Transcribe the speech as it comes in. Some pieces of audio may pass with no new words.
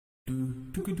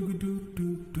Assalamu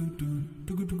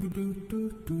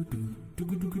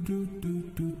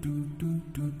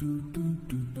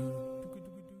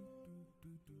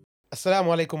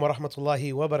alaikum wa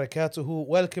rahmatullahi wa barakatuhu.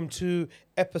 Welcome to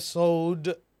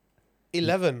episode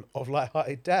 11 of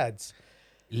Lighthearted Dads.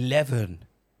 11.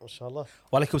 MashaAllah.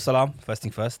 Walaikum salam. First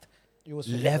thing first. You always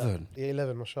forget 11. that. Yeah,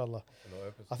 11, MashaAllah.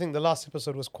 I think the last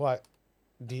episode was quite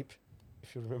deep,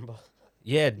 if you remember.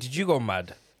 Yeah, did you go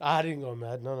mad? I didn't go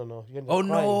mad. No. You ended Oh, up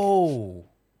crying. no.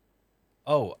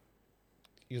 Oh,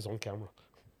 He was on camera.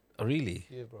 really?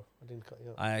 Yeah, bro. I didn't cut you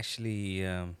out. I actually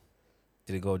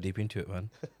didn't go deep into it,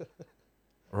 man.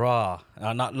 Rah.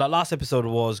 The last episode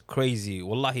was crazy.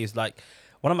 Wallahi, it's like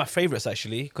one of my favorites,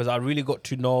 actually, because I really got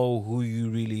to know who you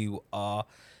really are,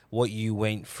 what you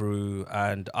went through,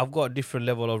 and I've got a different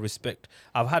level of respect.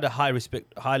 I've had a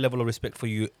high level of respect for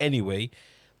you anyway,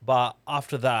 but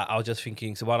after that, I was just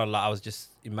thinking, subhanAllah, I was just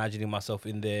imagining myself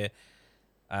in there,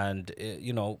 and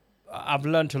I've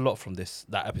learned a lot from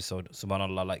that episode,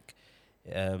 subhanAllah, like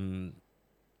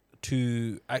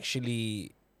to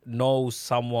actually know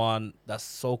someone that's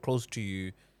so close to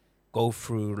you go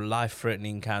through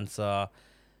life-threatening cancer,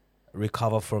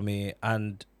 recover from it,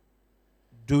 and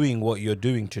doing what you're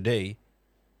doing today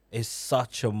is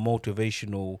such a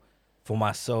motivational for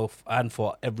myself and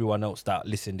for everyone else that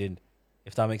listened in,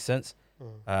 if that makes sense.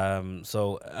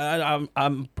 So I'm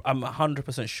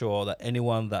 100% sure that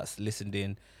anyone that's listened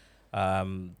in,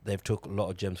 they've took a lot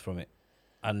of gems from it,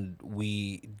 and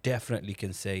we definitely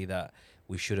can say that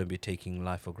we shouldn't be taking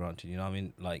life for granted. You know what I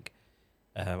mean? Like,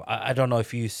 I don't know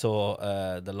if you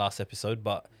saw the last episode,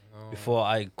 but before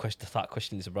I start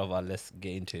questioning this brother, let's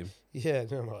get into him. Yeah,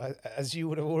 no. As you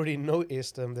would have already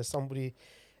noticed, there's somebody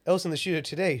else in the studio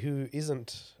today who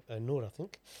isn't Noor, I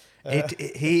think.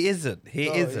 He isn't. He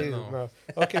No, isn't. No.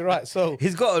 Okay, right. So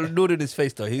He's got a nood in his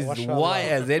face though. He's Mashallah. white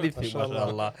as anything, Mashallah.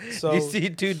 mashallah. So- You see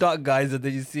two dark guys and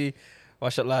then you see,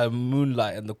 mashallah,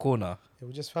 moonlight in the corner. yeah,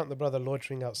 we just found the brother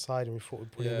loitering outside and we thought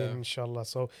we'd put him Yeah. in, inshallah.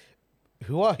 So,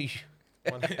 who are you?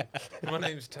 My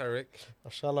name's Tarek.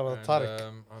 Mashallah, well, And, Tariq.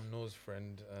 I'm Noor's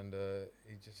friend, and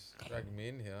he just dragged me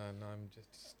in here, and I'm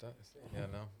just sitting here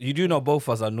now. You do know both of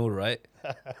us are Noor, right?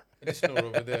 This Noor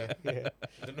over there. Yeah,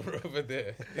 The Noor over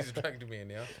there. He's dragged me in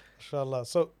here. mashallah.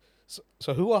 So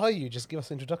who are you? Just give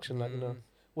us an introduction. Like, Mm,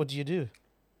 what do you do?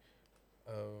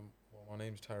 well, my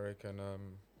name's Tarek, and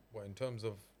what in terms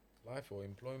of life or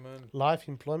employment, Life,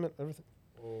 employment, everything.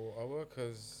 or I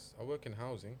work in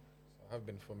housing. So I have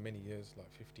been for many years,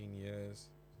 like 15 years.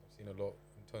 I've seen a lot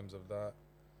in terms of that,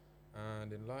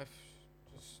 and in life,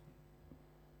 just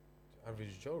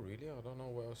average Joe. Really, I don't know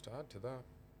what else to add to that.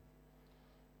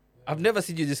 I've never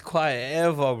seen you this quiet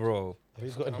ever, bro. Have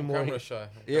you got any I'm more? camera shy. I'm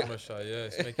Yeah. camera shy. Yeah,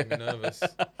 it's making me nervous.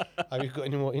 Have you got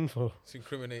any more info? It's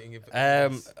incriminating.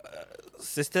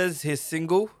 Sisters, he's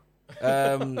single.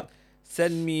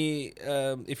 Send me,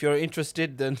 if you're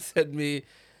interested, then send me.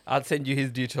 I'll send you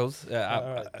his details.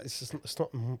 Alright, it's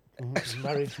not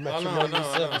marriage Oh, matrimony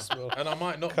no, service, bro. And I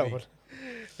might not Come be. on.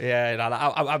 Yeah, no,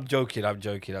 I'm joking. Like,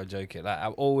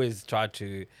 I've always tried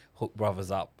to hook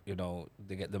brothers up, to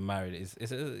get them married.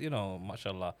 It's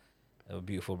mashallah, a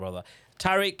beautiful brother.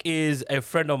 Tariq is a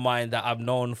friend of mine that I've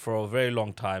known for a very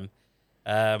long time.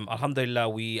 Alhamdulillah,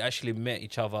 we actually met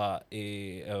each other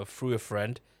through a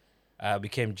friend,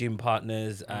 became gym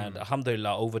partners, and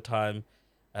alhamdulillah, over time,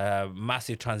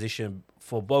 massive transition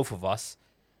for both of us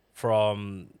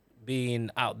from being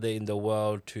out there in the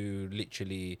world to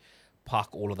literally park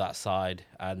all of that side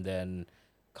and then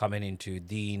coming into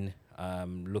Deen,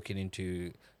 looking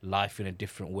into life in a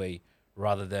different way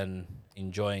rather than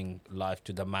enjoying life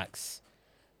to the max.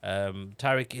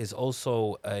 Tariq is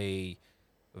also a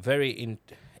very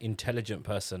intelligent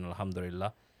person,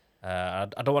 alhamdulillah. I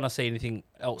don't want to say anything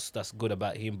else that's good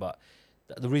about him, but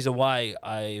the reason why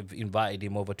I've invited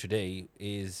him over today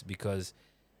is because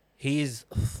his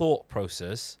thought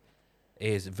process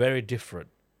is very different,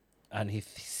 and he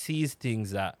sees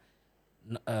things that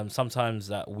sometimes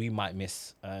that we might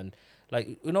miss. And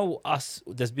like, us,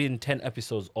 there's been 10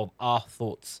 episodes of our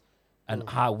thoughts and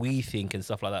how we think and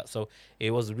stuff like that. So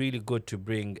it was really good to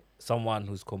bring someone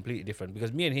who's completely different,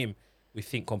 because me and him, we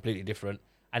think completely different,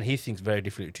 and he thinks very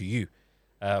differently to you,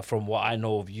 from what I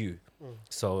know of you.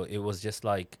 So it was just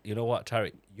like, you know what,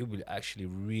 Tariq, you'll be actually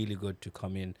really good to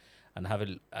come in and have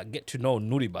get to know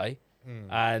Nuribai.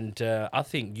 And I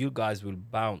think you guys will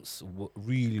bounce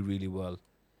really, really well.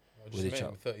 I just with met each him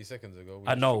other. 30 seconds ago. We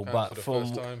I just know, shook hands but for the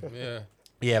from- first time. Yeah.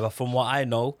 Yeah, but from what I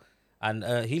know, and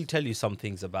he'll tell you some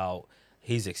things about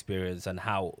his experience and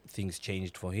how things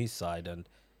changed for his side. And,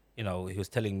 he was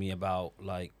telling me about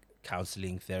like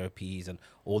counseling therapies and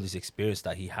all this experience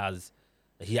that he has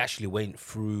he actually went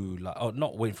through, like, oh,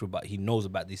 not went through, but he knows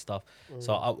about this stuff.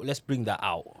 So let's bring that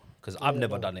out because I've Yeah,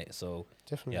 never no. done it. So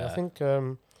Definitely. I yeah. think,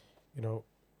 you know,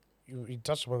 you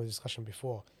touched upon the discussion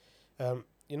before.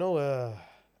 You know,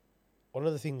 one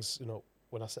of the things, you know,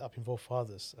 when I set up Involved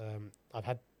Fathers, I've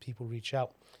had people reach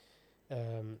out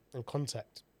and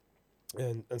contact.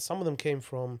 And some of them came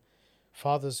from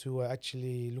fathers who were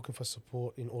actually looking for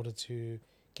support in order to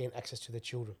gain access to their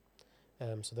children.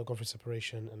 So they've gone through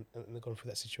separation and they've gone through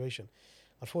that situation.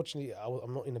 Unfortunately,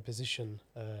 I'm not in a position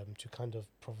to kind of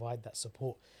provide that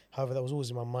support. However, that was always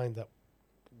in my mind that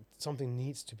something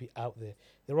needs to be out there.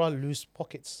 There are loose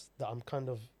pockets that I'm kind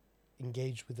of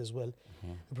engaged with as well,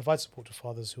 who provide support to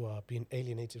fathers who are being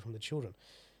alienated from the children.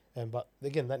 But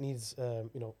again, that needs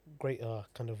you know, greater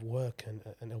kind of work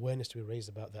and awareness to be raised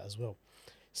about that as well.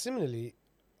 Similarly,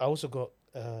 I also got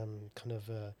kind of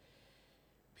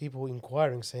people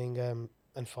inquiring, saying,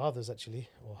 and fathers actually,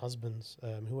 or husbands,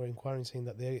 who are inquiring, saying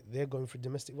that they're going through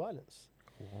domestic violence.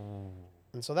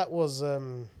 And so that was,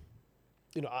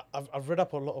 you know, I've read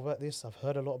up a lot about this. I've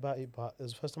heard a lot about it, but it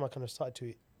was the first time I kind of started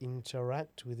to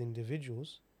interact with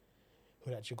individuals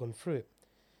who had actually gone through it,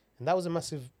 and that was a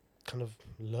massive kind of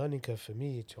learning curve for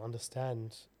me to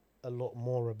understand a lot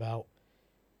more about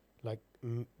like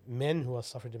men who are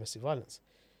suffering domestic violence.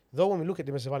 Though when we look at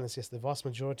domestic violence, yes, the vast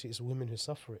majority is women who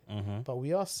suffer it, but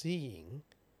we are seeing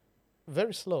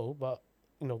very slow, but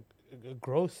you know,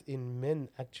 growth in men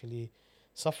actually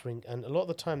suffering. And a lot of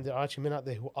the time, there are actually men out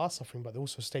there who are suffering, but they're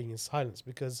also staying in silence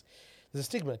because there's a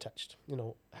stigma attached. You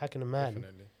know, how can a man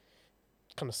Definitely.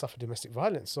 kind of suffer domestic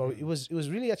violence? So it was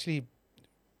really actually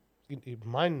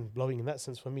mind blowing in that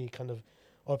sense for me, kind of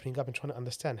opening up and trying to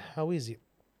understand how is it.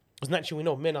 Because naturally, we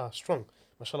know men are strong.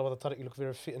 Mashallah, wa Tariq, you look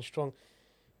very fit and strong.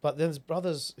 But there's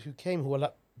brothers who came who are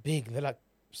like big. They're like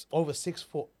over 6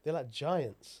 foot. They're like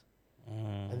giants.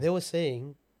 And they were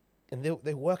saying, and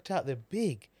they worked out, they're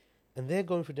big, and they're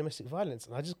going for domestic violence.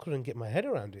 And I just couldn't get my head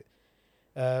around it.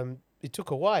 It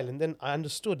took a while, and then I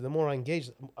understood. The more I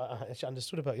engaged, I actually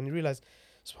understood about it, and you realize,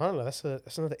 subhanAllah,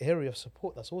 that's another area of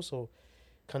support that's also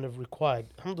kind of required.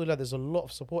 Alhamdulillah, there's a lot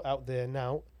of support out there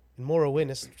now, and more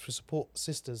awareness to support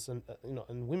sisters and you know,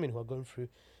 and women who are going through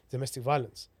domestic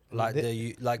violence. And Like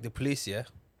they- like the police, yeah,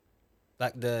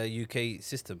 like the UK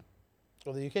system,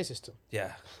 or the UK system.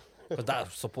 yeah, because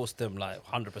that supports them like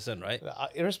 100%, right?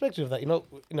 Irrespective of that, you know,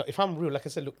 if I'm real, like I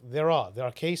said, look, there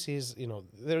are cases, you know,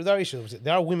 there are issues.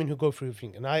 There are women who go through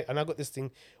things, and I got this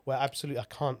thing where absolutely I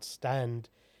can't stand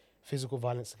physical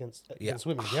violence against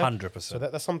women. Yeah, 100%. so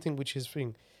that's something which is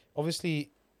thing. Obviously,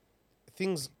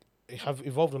 things have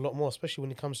evolved a lot more, especially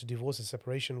when it comes to divorce and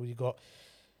separation. Where you got,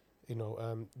 you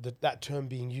know, that term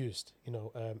being used, you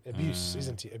know, abuse,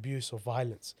 isn't it? Abuse or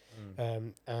violence,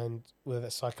 and whether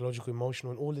that's psychological,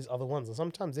 emotional, and all these other ones. And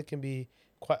sometimes they can be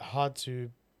quite hard to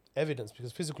evidence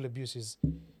because physical abuse is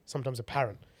sometimes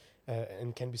apparent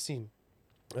and can be seen.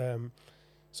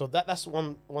 So that's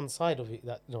one side of it,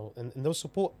 that, you know, and there's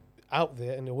support out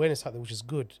there and awareness out there, which is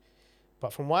good.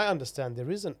 But from what I understand,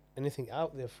 there isn't anything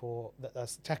out there for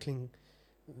that's tackling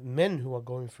men who are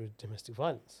going through domestic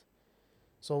violence.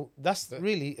 So that's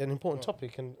really an important well,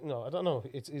 topic, and you know, I don't know.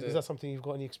 Is that something you've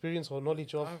got any experience or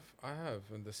knowledge of? I have,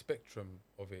 and the spectrum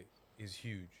of it is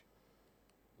huge.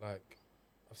 Like,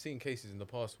 I've seen cases in the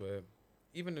past where,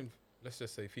 even in, let's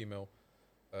just say, female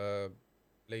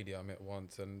lady I met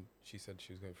once, and she said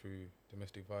she was going through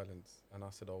domestic violence, and I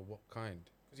said, "Oh, what kind?"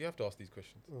 Because you have to ask these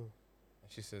questions. And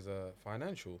she says,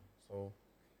 "Financial." So,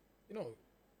 you know,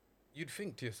 you'd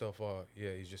think to yourself, "Oh,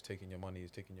 yeah, he's just taking your money,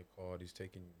 he's taking your card, he's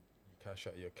taking your cash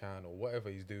out of your can, or whatever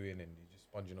he's doing, and he's just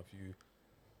sponging off you."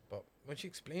 But when she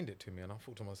explained it to me, and I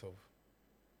thought to myself,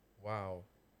 "Wow,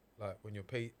 like when your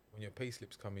pay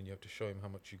slips come in, you have to show him how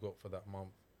much you got for that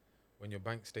month. When your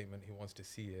bank statement, he wants to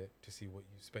see it to see what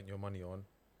you spent your money on,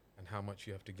 and how much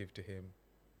you have to give to him.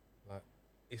 Like,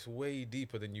 it's way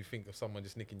deeper than you think of someone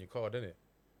just nicking your card, isn't it?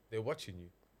 They're watching you.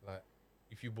 Like,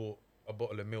 if you bought a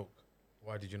bottle of milk,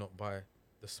 why did you not buy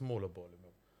the smaller bottle of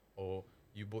milk? Or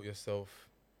you bought yourself,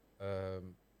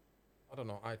 I don't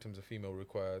know, items a female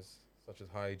requires, such as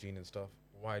hygiene and stuff.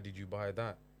 Why did you buy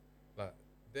that? Like,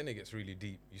 then it gets really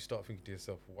deep. You start thinking to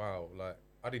yourself, wow, like,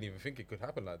 I didn't even think it could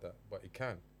happen like that, but it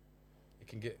can. It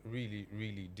can get really,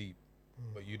 really deep,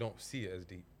 but you don't see it as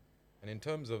deep. And in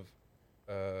terms of,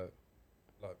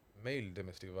 like, male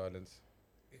domestic violence,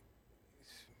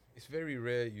 it's very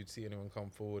rare you'd see anyone come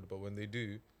forward, but when they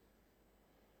do,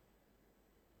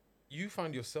 you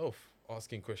find yourself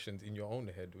asking questions in your own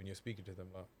head when you're speaking to them,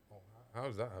 like, "Oh, how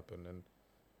does that happen?" And,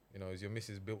 you know, is your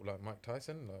missus built like Mike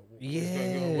Tyson? Like,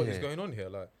 what is going on here?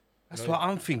 Like, That's You know, what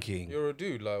I'm thinking. you're a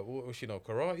dude, like, what, you know,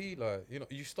 karate, like, you know,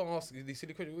 you start asking these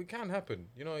silly questions. It can happen,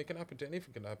 you know, it can happen to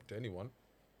anything, can happen to anyone.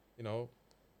 You know,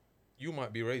 you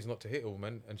might be raised not to hit a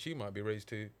woman, and she might be raised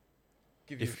to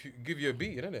give you a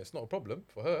beating, innit? It's not a problem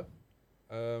for her.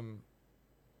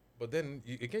 But then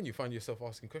again, you find yourself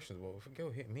asking questions. Well, if a girl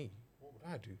hit me, what would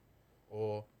I do?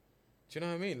 Or do you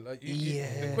know what I mean? Like, the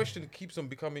Yeah. question keeps on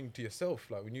becoming to yourself.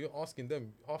 Like when you're asking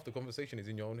them, half the conversation is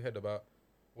in your own head about,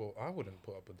 well, I wouldn't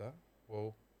put up with that.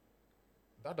 Well,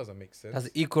 that doesn't make sense. Does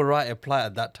equal right apply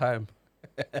at that time?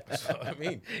 That's what I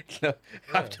mean. No,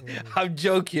 Yeah. I'm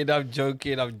joking. I'm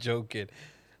joking. I'm joking.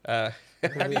 And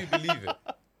how do you believe it?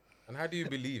 And how do you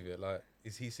believe it? Like,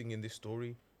 is he singing this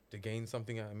story to gain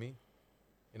something out of me?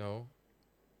 You know,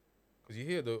 because you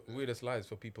hear the weirdest lies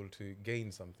for people to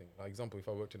gain something. Like, example, if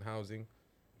I worked in housing,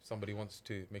 if somebody wants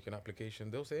to make an application,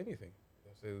 they'll say anything.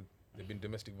 They'll say they've been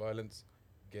domestic violence,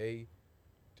 gay,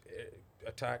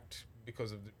 attacked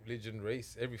because of religion,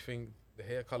 race, everything, the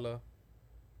hair color.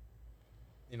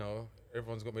 You know,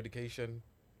 everyone's got medication.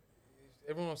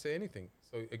 Everyone will say anything.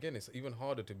 So again, it's even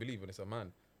harder to believe when it's a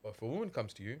man. But if a woman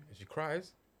comes to you and she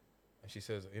cries and she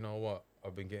says, you know what,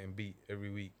 I've been getting beat every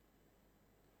week.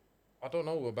 I don't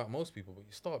know about most people, but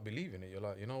you start believing it. You're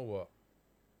like, you know what,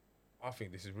 I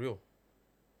think this is real.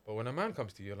 But when a man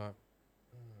comes to you, you're like,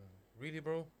 really,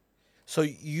 bro? So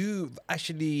you've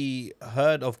actually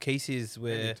heard of cases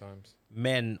Many where times.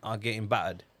 men are getting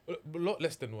battered? But a lot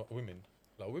less than what women.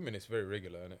 Like women, it's very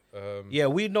regular, innit? Yeah,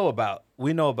 we know about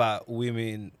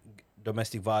women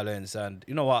domestic violence, and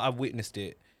you know what, I've witnessed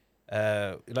it,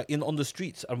 like on the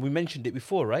streets, and we mentioned it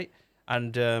before, right?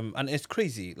 And it's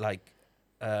crazy, like,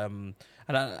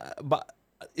 but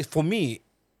for me,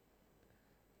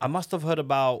 I must have heard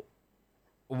about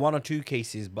one or two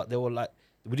cases, but they were like,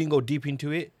 we didn't go deep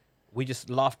into it. We just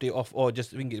laughed it off or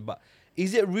just think it. But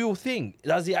is it a real thing?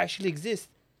 Does it actually exist?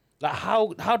 Like,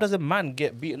 how does a man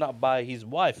get beaten up by his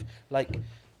wife? Like,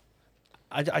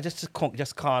 I just can't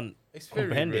It's very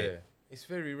comprehend rare. it. It's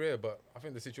very rare, but I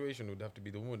think the situation would have to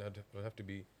be the woman would have to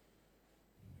be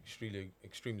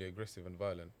extremely aggressive and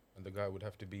violent, and the guy would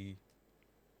have to be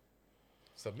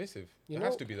submissive. It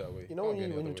has to be that way. You know, Can't be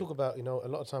any when other you way. talk about, you know, a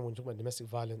lot of time when you talk about domestic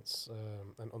violence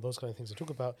and on those kind of things, you talk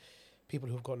about people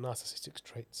who've got narcissistic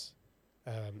traits,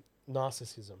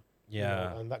 narcissism, you know,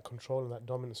 Yeah. and that control and that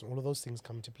dominance and all of those things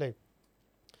come into play.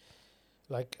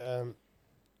 Like,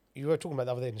 you were talking about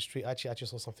the other day in the street. I actually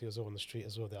saw something as well on the street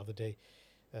as well the other day,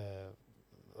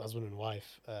 husband and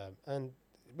wife, and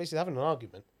basically having an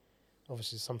argument.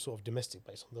 Obviously, some sort of domestic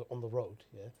base on the road,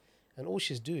 yeah. And all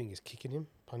she's doing is kicking him,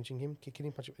 punching him,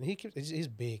 and he keeps. He's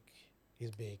big,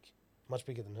 much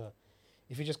bigger than her.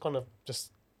 If he just kind of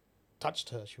just touched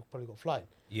her, she'll probably go flying.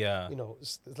 Yeah. You know,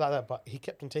 it's like that. But he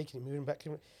kept on taking it, moving back,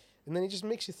 and then it just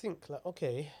makes you think, like,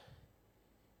 okay,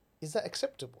 is that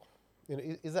acceptable? You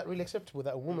know, is that really acceptable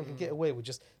that a woman can get away with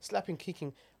just slapping,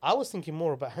 kicking? I was thinking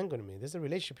more about, hang on a minute, there's a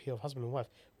relationship here of husband and wife.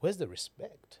 Where's the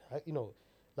respect? You know,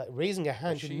 like raising a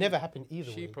hand should never happen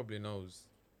either She way. probably knows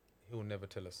he'll never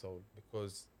tell a soul,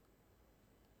 because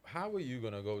how are you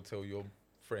gonna go tell your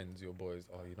friends, your boys,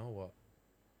 oh, you know what,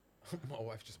 my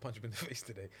wife just punched me in the face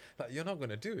today? Like, you're not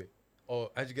gonna do it.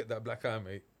 Or how'd you get that black eye,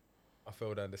 mate? I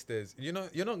fell down the stairs. You know,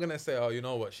 you're not gonna say, oh, you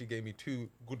know what, she gave me 2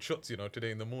 good shots, you know,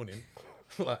 today in the morning.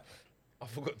 Like, I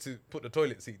forgot to put the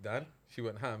toilet seat down. She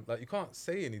went ham. Like, you can't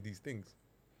say any of these things.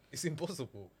 It's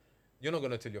impossible. You're not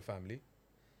gonna tell your family.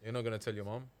 You're not gonna tell your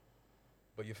mom.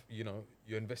 But you know,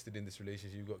 you're invested in this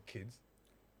relationship. You've got kids.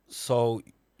 So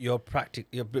you're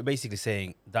basically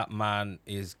saying that man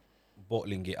is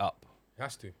bottling it up. It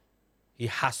has to. He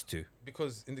has to.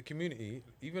 Because in the community,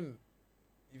 even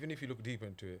if you look deep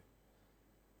into it,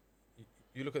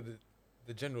 you look at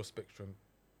the general spectrum,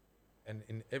 and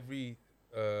in every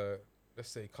let's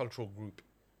say cultural group,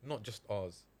 not just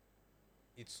ours,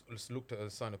 it's looked at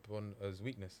as a sign upon as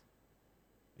weakness.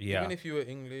 Yeah. Even if you were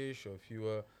English, or if you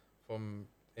were from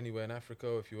anywhere in Africa,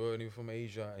 or if you were anywhere from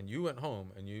Asia, and you went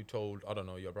home and you told, I don't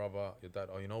know, your brother, your dad,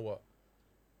 oh, you know what,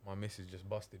 my missus just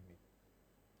busted me,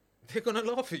 they're gonna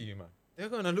laugh at you, man. They're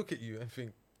gonna look at you and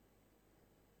think,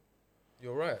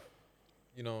 you're right.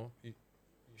 You know, you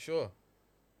sure?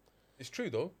 It's true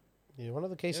though. Yeah, one of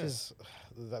the cases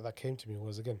that came to me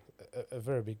was, again, a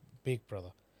very big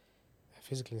brother,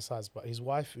 physically in size, but his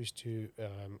wife used to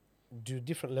do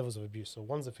different levels of abuse. So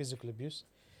one's the physical abuse.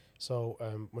 So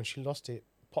when she lost it,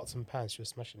 pots and pans, she was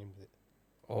smashing him with it.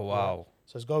 Oh wow.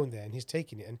 So it's going there and he's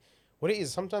taking it. And what it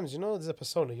is, sometimes, you know, there's a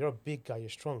persona, you're a big guy, you're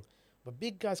strong. But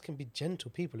big guys can be gentle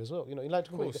people as well. You know, you like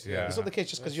to course, yeah. It's not the case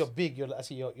just because you're big, you're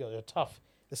tough.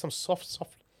 There's some soft,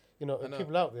 you know, I know.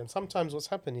 people out there. And sometimes what's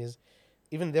happened is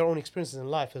even their own experiences in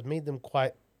life has made them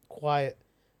quite quiet,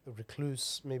 a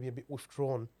recluse, maybe a bit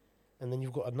withdrawn. And then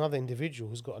you've got another individual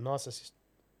who's got a narcissist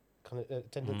kind of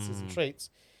tendencies and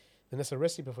traits, then that's a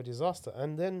recipe for disaster.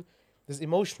 And then there's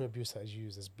emotional abuse that is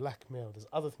used, there's blackmail, there's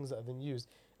other things that are then used,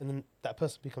 and then that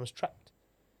person becomes trapped.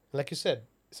 And like you said,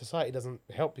 society doesn't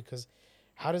help, because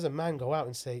how does a man go out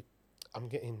and say, I'm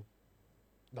getting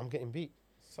beat?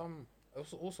 Some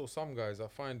also some guys, I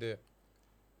find it.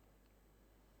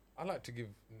 I like to give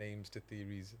names to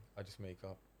theories I just make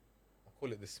up. I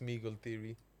call it the Smeagol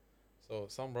theory. So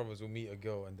some brothers will meet a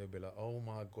girl and they'll be like, "Oh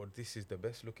my God, this is the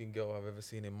best looking girl I've ever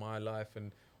seen in my life."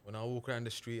 And when I walk around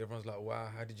the street, everyone's like, "Wow,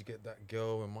 how did you get that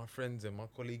girl?" And my friends and my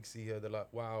colleagues see her, they're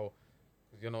like, "Wow,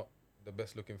 because you're not the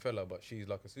best looking fella, but she's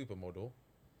like a supermodel."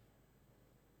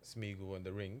 Smeagol and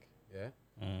the Ring, yeah,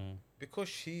 because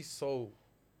she's so,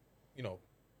 you know,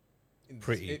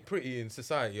 pretty in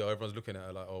society. Or everyone's looking at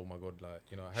her like, "Oh my God, like,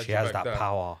 you know, how'd She you has bag that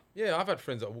power. Yeah, I've had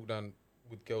friends that walk down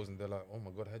with girls and they're like, "Oh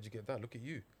my God, how'd you get that? Look at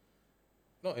you."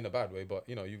 Not in a bad way, but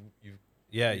you know, you've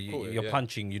Yeah, you caught it, you're yeah.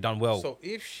 punching. You done well. So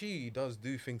if she does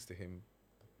do things to him,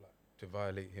 like to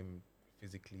violate him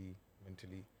physically,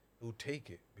 mentally, he'll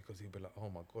take it because he'll be like, "Oh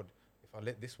my God, if I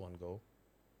let this one go,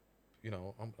 you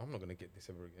know, I'm not gonna get this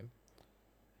ever again."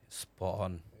 Spot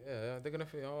on. Yeah, they're gonna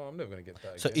feel, "Oh, I'm never gonna get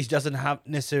that So again." it doesn't have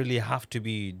necessarily have to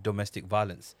be domestic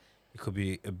violence. It could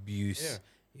be abuse.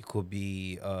 Yeah. It could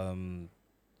be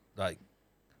like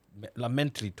like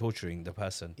mentally torturing the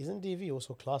person. Isn't DV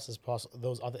also classed as part of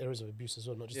those other areas of abuse as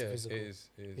well, not just Yeah, the it physical? is.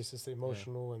 It is. It's just the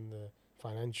emotional and the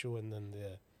financial and then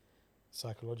the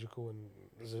psychological, and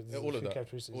there's Yeah, a all of few that.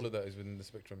 characteristics. All of that is within the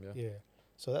spectrum. Yeah. Yeah.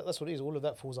 So that's what it is. All of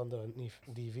that falls underneath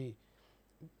DV.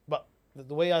 But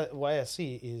the way I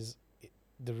see it is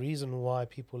the reason why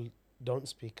people don't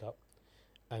speak up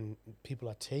and people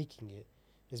are taking it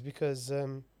is because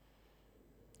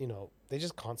you know, they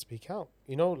just can't speak out.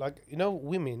 You know, like, you know,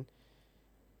 women,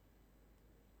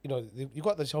 you know, you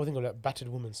got this whole thing of like battered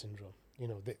woman syndrome. You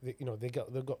know, they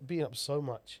got beaten up so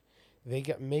much, they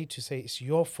get made to say it's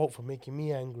your fault for making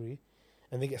me angry,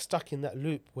 and they get stuck in that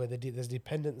loop where there's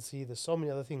dependency. There's so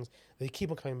many other things. They keep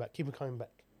on coming back, keep on coming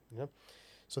back. You know,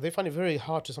 so they find it very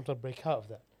hard to sometimes break out of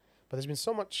that. But there's been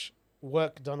so much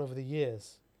work done over the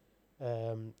years,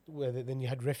 where then you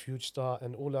had Refuge Start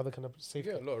and all the other kind of safe.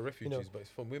 Yeah, a lot of refugees, but it's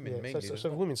for women Yeah, mainly. so as for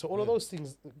well. women. So all of Yeah. those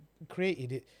things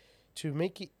created it to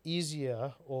make it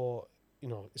easier, or, you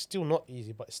know, it's still not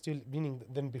easy, but it's still meaning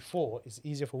than before. It's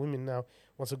easier for women now,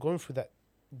 once they're going through that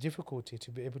difficulty,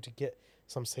 to be able to get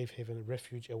some safe haven and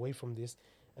refuge away from this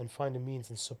and find a means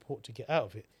and support to get out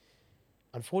of it.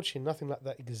 Unfortunately, nothing like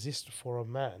that exists for a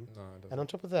man. No, it doesn't. And on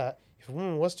top of that, if a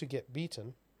woman was to get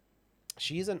beaten,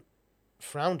 she isn't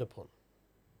frowned upon.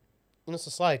 In a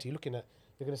society, you're looking at,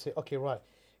 you're going to say, okay, right,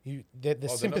 the They're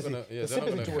not sympathy, gonna- yeah, the they're not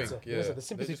sympathy gonna towards think, her. You know, yeah. the They're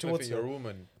sympathy just gonna towards think you're her. a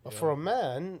woman. But you for know. a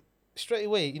man, straight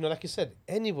away, you know, like you said,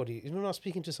 anybody, you know, I was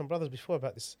speaking to some brothers before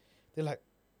about this, they're like,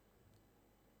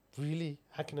 really?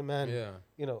 How can a man, Yeah.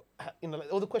 you know,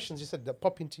 like all the questions you said that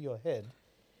pop into your head,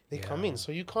 they come in. Yeah.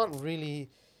 So you can't really,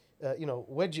 you know,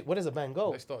 where does a man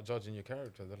go? They start judging your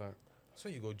character. They're like, "I saw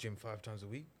you go gym 5 times a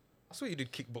week. I saw you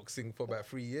did kickboxing for about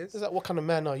 3 years." Is that what kind of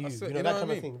man are you? That's it, You know, you that know kind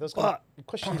what I of mean? thing. Those But- kind of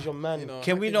questions your man. You know,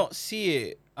 Can how we not see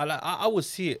it? I would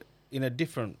see it in a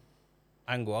different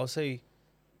angle. I'll say,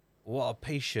 what a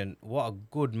patient, what a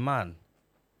good man.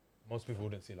 Most people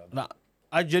wouldn't see it like that. Like,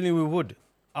 I genuinely would.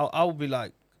 I would be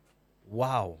like,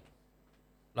 wow.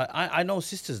 Like, I know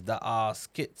sisters that are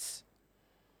skits,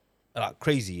 like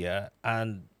crazy, yeah,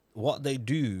 and what they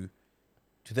do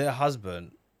to their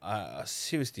husband,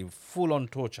 seriously, full on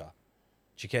torture.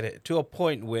 Do you get it? To a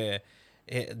point where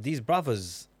these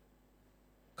brothers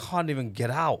can't even get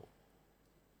out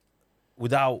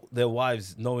without their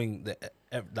wives knowing that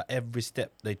every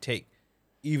step they take,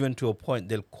 even to a point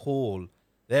they'll call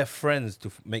their friends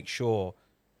to make sure,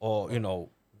 or, you know,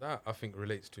 That, I think,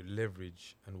 relates to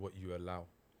leverage and what you allow.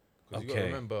 Because you got to Okay.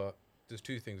 remember, there's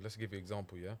two things. Let's give you an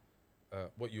example, yeah?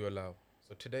 What you allow.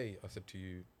 So today, I said to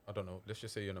you, I don't know, let's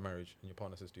just say you're in a marriage and your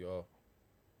partner says to you, "Oh,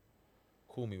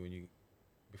 call me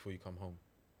before you come home."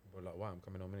 You're like, "Why? I'm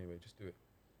coming home anyway. Just do it."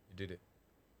 You did it.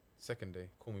 Second day,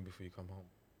 "Call me before you come home."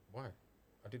 Why?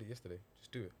 "I did it yesterday.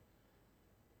 Just do it."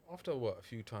 After what, a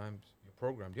few times, you're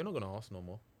programmed. You're not going to ask no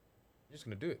more. You're just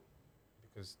going to do it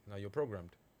because now you're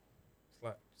programmed. It's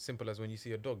like simple as when you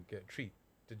see a dog get a treat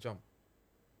to jump.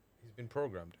 He's been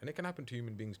programmed. And it can happen to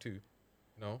human beings too,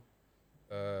 you know.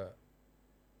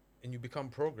 And you become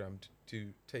programmed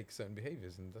to take certain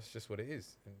behaviors, and that's just what it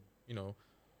is. And, you know,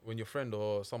 when your friend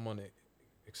or someone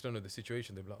external to the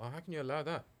situation, they'll be like, "Oh, how can you allow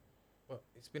that?" Well,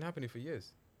 it's been happening for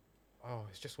years. oh,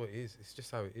 it's just what it is. It's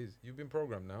just how it is. You've been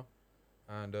programmed now,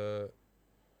 and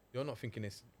you're not thinking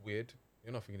it's weird.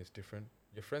 You're not thinking it's different.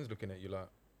 Your friends looking at you like,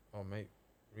 oh mate,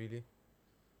 really?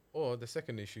 Or the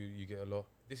second issue you get a lot.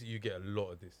 You get a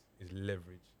lot of this is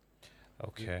leverage.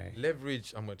 Okay.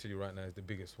 Leverage, I'm going to tell you right now, is the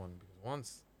biggest one, because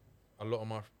once a lot of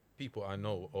my people I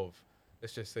know of,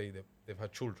 let's just say that they've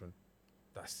had children,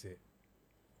 that's it.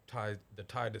 The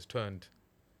tide has turned.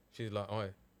 She's like, oh,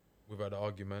 we've had an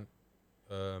argument.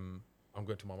 I'm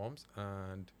going to my mom's,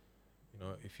 and you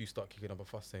know, if you start kicking up a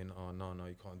fuss saying, oh no,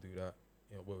 you can't do that.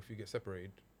 You know, well, if you get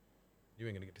separated, you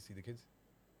ain't gonna get to see the kids.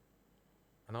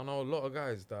 And I know a lot of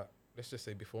guys that, let's just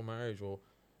say before marriage, or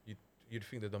you'd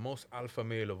think they're the most alpha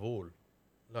male of all.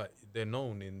 Like, they're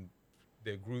known in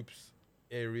their groups,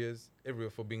 areas, everywhere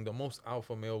for being the most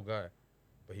alpha male guy,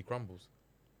 but he crumbles.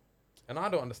 And I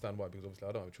don't understand why, because obviously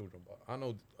I don't have children, but I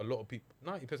know a lot of people,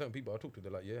 90% of people I talk to,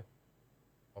 they're like, yeah,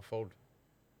 I'll fold.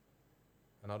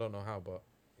 And I don't know how, but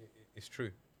it's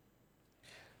true.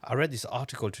 I read this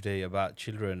article today about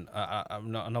children. I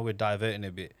know we're diverting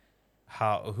a bit.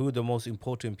 Who are the most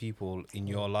important people in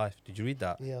your life? Did you read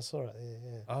that? Yeah, I saw it.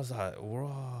 Yeah. I was like,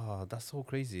 wow, that's so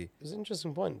crazy. It's an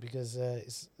interesting point because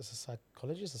it's a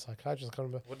psychologist, a psychiatrist, I can't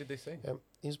remember. What did they say?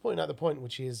 He's pointing out the point,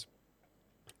 which is,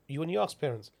 when you ask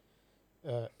parents,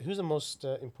 who's the most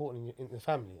important in the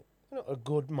family? You know, a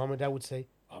good mum and dad would say,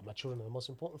 oh, my children are the most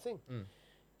important thing.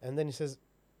 And then he says,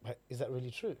 but is that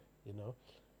really true? You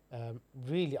know,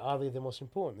 really, are they the most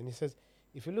important? And he says,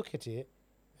 if you look at it,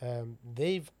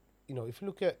 if you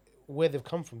look at where they've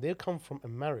come from a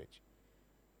marriage.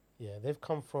 Yeah, they've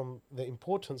come from, the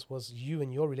importance was you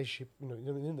and your relationship,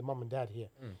 in the mum and dad here.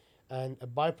 And a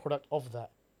byproduct of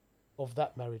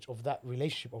that marriage, of that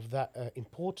relationship, of that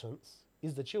importance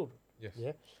is the children. Yes.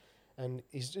 Yeah. And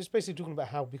he's just basically talking about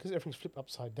how, because everything's flipped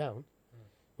upside down,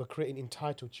 we're creating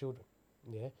entitled children.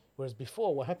 Yeah. Whereas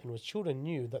before, what happened was children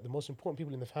knew that the most important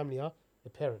people in the family are the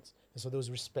parents. And so there was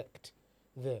respect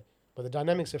there. But the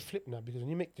dynamics have flipped now, because when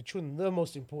you make the children the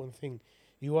most important thing,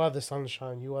 you are the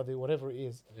sunshine, you are the whatever it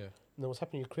is. Yeah. And then what's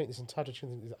happening, you create this entitled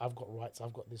children. I've got rights,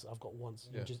 I've got this, I've got wants.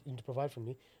 Yeah. You need to provide for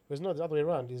me. Whereas no, the other way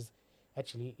around is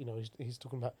actually, he's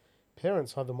talking about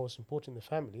parents are the most important in the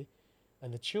family,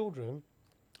 and the children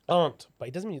aren't. But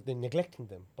it doesn't mean they're neglecting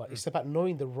them. But it's about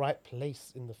knowing the right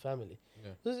place in the family.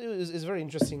 Yeah. It's a very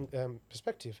interesting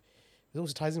perspective. It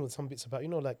also ties in with some bits about,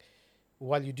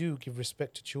 while you do give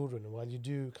respect to children, and while you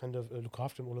do kind of look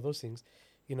after them, all of those things,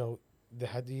 the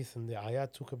hadith and the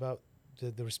ayat talk about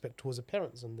the respect towards the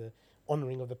parents and the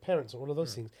honouring of the parents and all of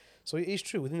those things. So it is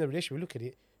true, within the relationship, we look at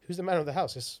it, who's the man of the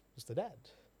house? It's the dad.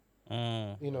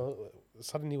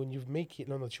 Suddenly when you make it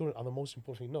known the children are the most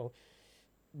important thing, no.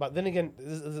 But then again,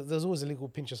 there's always a little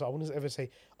pinch. So I wouldn't ever say,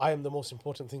 I am the most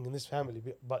important thing in this family.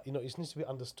 But it needs to be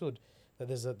understood that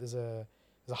there's a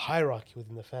hierarchy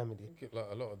within the family. I think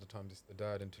a lot of the times it's the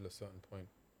dad until a certain point.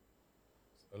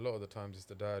 A lot of the times it's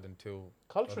the dad until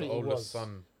Culturally, the it older was.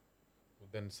 son will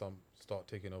then start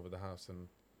taking over the house, and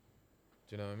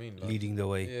do you know what I mean? Like, Leading the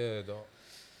way. Yeah.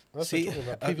 That's See, what I'm talking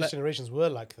about. Previous generations were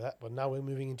like that, but now we're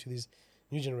moving into these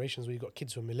new generations where you've got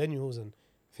kids who are millennials and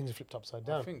things are flipped upside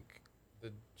down. I think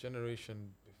the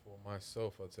generation before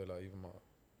myself, I'd say, like, even my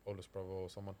oldest brother or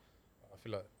someone, I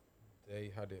feel like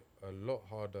they had it a lot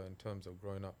harder in terms of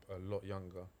growing up a lot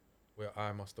younger, where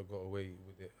I must have got away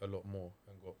with it a lot more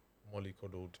and got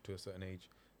mollycoddled to a certain age.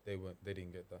 They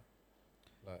didn't get that.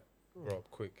 Like, grow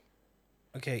up quick.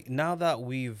 Okay, now that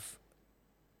we've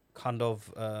kind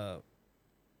of the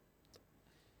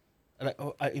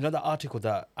article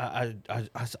that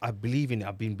I believe in it,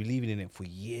 I've been believing in it for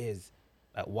years.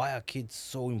 Like, why are kids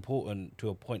so important to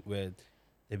a point where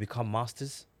they become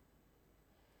masters?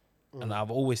 And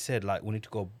I've always said, like, we need to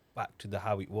go back to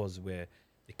how it was, where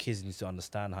the kids need to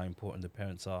understand how important the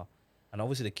parents are. And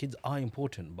obviously the kids are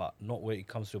important, but not where it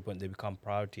comes to a point they become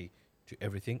priority to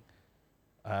everything.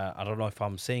 I don't know if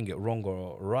I'm saying it wrong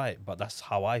or right, but that's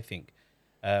how I think.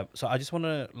 So I just want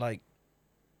to like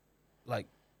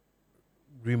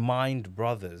remind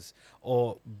brothers,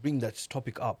 or bring that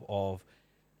topic up of,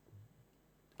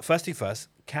 first thing first,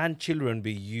 can children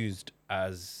be used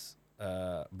as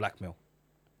blackmail?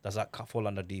 Does that fall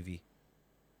under DV?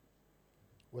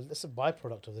 Well, that's a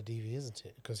byproduct of the DV, isn't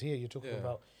it? Because here you're talking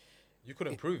about... You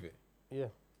couldn't prove it. Yeah.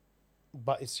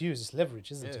 But it's used, it's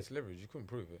leverage, isn't it? Yeah, it's leverage. You couldn't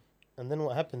prove it. And then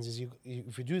what happens is,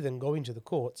 if you do then go into the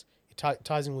courts, it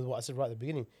ties in with what I said right at the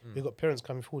beginning. You've got parents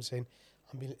coming forward saying,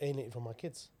 I'm being alienated from my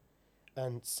kids.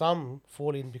 And some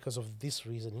fall in because of this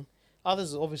reasoning.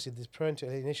 Others, obviously, this parental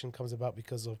alienation comes about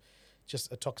because of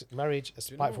just a toxic marriage, a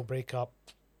spiteful breakup.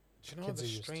 Do you know the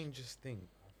strangest thing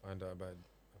I find out about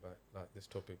like this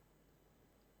topic?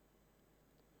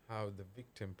 how the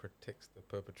victim protects the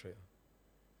perpetrator.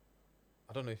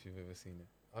 I don't know if you've ever seen it.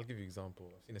 I'll give you an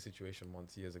example. I've seen a situation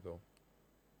once years ago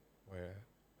where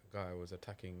a guy was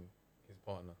attacking his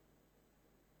partner.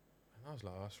 And I was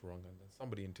like, oh, that's wrong. And then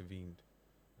somebody intervened.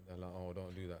 And they're like, oh,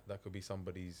 don't do that. That could be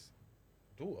somebody's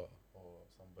daughter or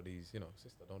somebody's,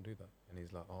 sister. Don't do that. And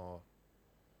he's like, oh,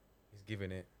 he's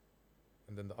giving it.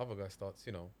 And then the other guy starts,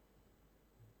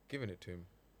 giving it to him,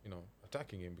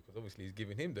 attacking him because obviously he's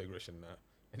giving him the aggression now.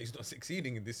 And he's not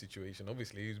succeeding in this situation.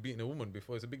 Obviously, he's beating a woman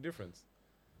before. It's a big difference.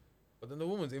 But then the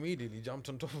woman's immediately jumped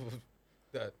on top of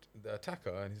the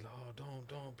attacker, and he's like, "Oh,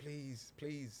 don't, please,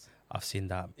 please." I've seen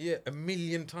that. Yeah, a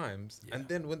million times. Yeah. And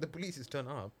then when the police turn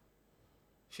up,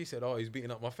 she said, "Oh, he's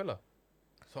beating up my fella."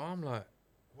 So I'm like,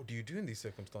 "What do you do in these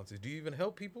circumstances? Do you even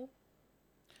help people?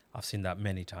 I've seen that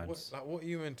many times. What are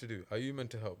you meant to do? Are you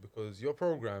meant to help? Because you're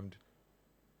programmed,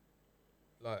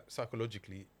 like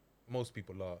psychologically." Most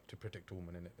people are to protect a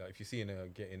woman, innit? Like if you see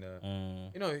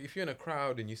if you're in a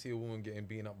crowd and you see a woman getting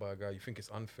beaten up by a guy, you think it's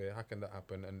unfair. How can that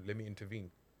happen? And let me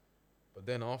intervene. But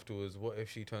then afterwards, what if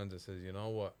she turns and says, "You know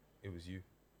what? It was you.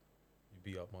 You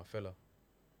beat up my fella."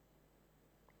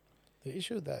 The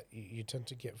issue that you tend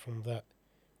to get from that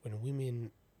when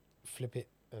women flip it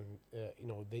and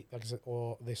they, like I said,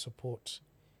 or they support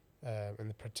and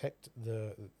they protect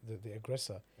the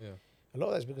aggressor. Yeah. A lot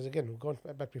of that is because, again, we've gone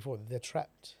back before, they're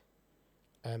trapped.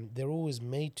 And they're always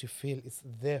made to feel it's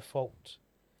their fault.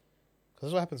 Because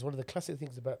that's what happens. One of the classic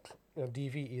things about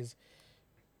DV is,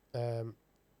 the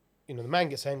man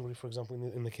gets angry, for example,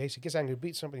 in the case. He gets angry,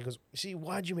 beats somebody, he goes, "You see,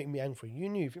 why'd you make me angry? You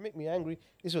knew if you make me angry,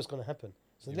 this is what's going to happen."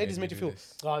 So the ladies made you feel,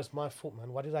 "Oh, it's my fault,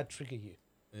 man. Why did I trigger you?"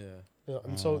 Yeah.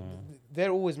 And so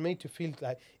they're always made to feel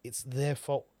like it's their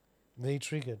fault. They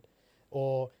triggered.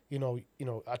 Or,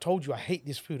 I told you I hate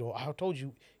this food. Or I told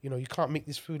you, you can't make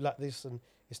this food like this and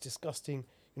it's disgusting.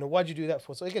 Why'd you do that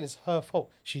for? So again, it's her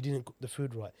fault. She didn't cook the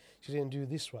food right. She didn't do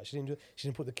this right. She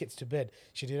didn't put the kids to bed.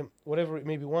 She didn't, whatever it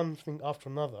may be, one thing after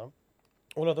another.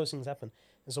 All of those things happen.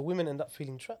 And so women end up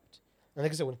feeling trapped. And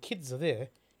like I said, when kids are there,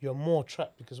 you're more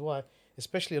trapped. Because why?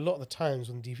 Especially a lot of the times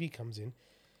when DV comes in,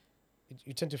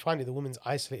 you tend to find it, the woman's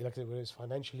isolated, like I said, whether it's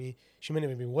financially, she may not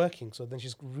even be working. So then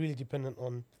she's really dependent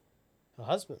on her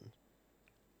husband.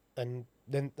 And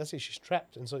then that's it, she's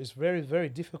trapped. And so it's very, very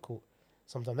difficult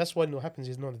sometimes. That's why what happens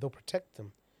is they'll protect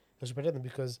them. They'll protect them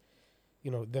because,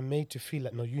 they're made to feel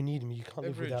like, no, you need me, you can't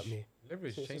live without me.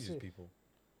 Leverage changes people.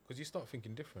 Because you start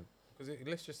thinking different. Because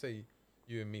let's just say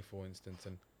you and me, for instance,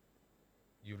 and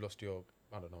you've lost your,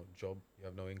 job, you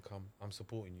have no income, I'm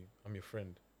supporting you, I'm your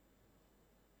friend.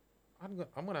 I'm going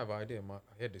to have an idea in my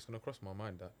head, it's going to cross my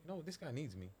mind that, this guy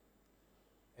needs me.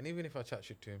 And even if I chat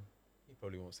shit to him, he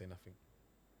probably won't say nothing.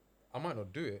 I might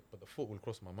not do it, but the thought will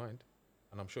cross my mind.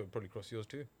 And I'm sure it'll probably cross yours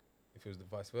too, if it was the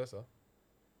vice versa.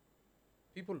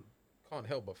 People can't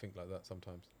help but think like that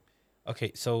sometimes.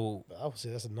 Okay, so But I would say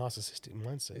that's a narcissistic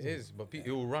mindset. It is, but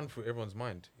it will run through everyone's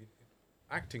mind.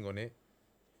 Acting on it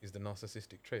is the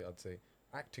narcissistic trait, I'd say.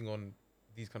 Acting on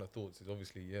these kind of thoughts is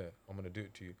obviously, I'm going to do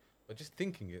it to you. But just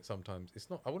thinking it sometimes, it's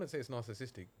not, I wouldn't say it's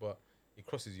narcissistic, but it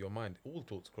crosses your mind. All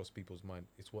thoughts cross people's mind.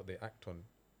 It's what they act on.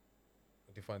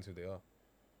 It defines who they are.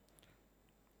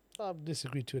 I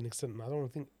disagree to an extent. I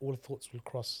don't think all thoughts will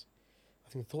cross. I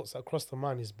think thoughts that cross the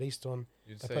mind is based on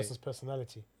the person's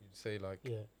personality. You'd say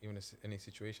even any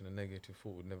situation, a negative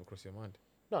thought would never cross your mind.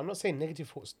 No, I'm not saying negative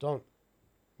thoughts don't.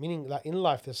 Meaning, like in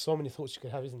life, there's so many thoughts you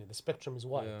could have, isn't it? The spectrum is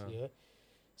wide, yeah?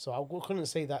 So I couldn't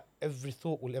say that every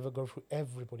thought will ever go through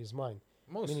everybody's mind.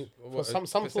 Some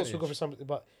thoughts will go through something,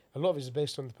 but a lot of it is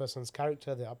based on the person's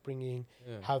character, their upbringing,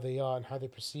 how they are and how they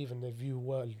perceive and they view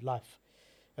life.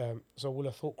 So will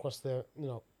a thought cross their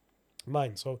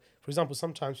mind? So, for example,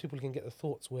 sometimes people can get the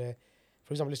thoughts where,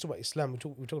 for example, let's talk about Islam. We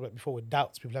talked about before with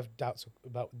doubts. People have doubts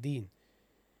about Deen.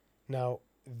 Now,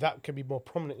 that can be more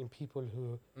prominent in people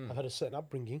who have had a certain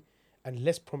upbringing and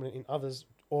less prominent in others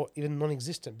or even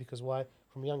non-existent because why?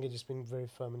 From a young age, it's been very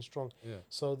firm and strong. Yeah.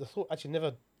 So the thought actually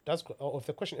never does, or if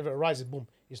the question ever arises, boom,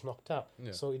 it's knocked out.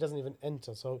 Yeah. So it doesn't even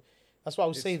enter. So that's why I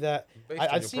would say that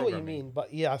I see what you mean,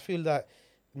 but I feel that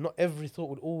not every thought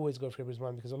would always go through everybody's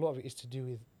mind because a lot of it is to do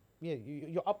with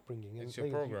your upbringing. It's your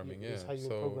programming, It's how you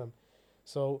program.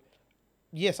 So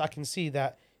yes, I can see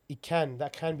that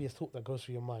that can be a thought that goes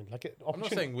through your mind. Like I'm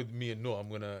not saying with me and I'm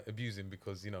gonna abuse him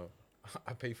because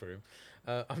I pay for him.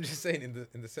 I'm just saying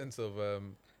in the sense of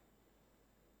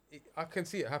I can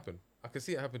see it happen. I can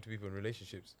see it happen to people in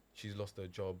relationships. She's lost her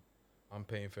job. I'm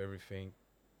paying for everything.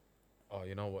 Oh,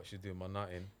 you know what? She's doing my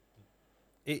nutting.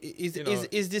 Is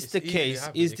this the case?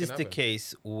 Is this the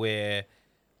case where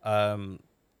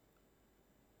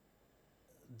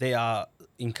they are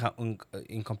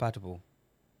incompatible.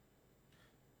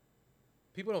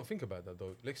 People don't think about that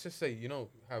though. Let's just say, you know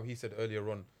how he said earlier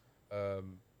on,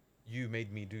 you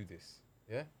made me do this,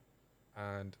 yeah,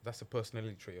 and that's a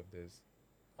personality trait of theirs.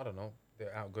 I don't know.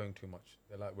 They're outgoing too much.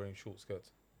 They like wearing short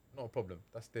skirts. Not a problem.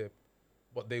 That's their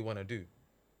what they want to do.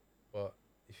 But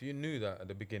if you knew that at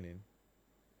the beginning,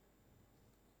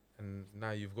 and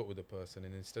now you've got with a person,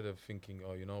 and instead of thinking,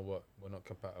 oh, you know what, we're not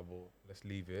compatible, let's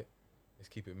leave it, let's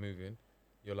keep it moving,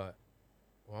 you're like,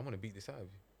 well, I'm gonna beat this out of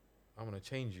you. I'm gonna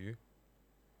change you,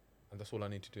 and that's all I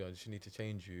need to do. I just need to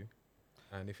change you,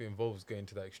 and if it involves going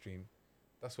to that extreme,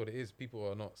 that's what it is. People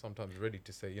are not sometimes ready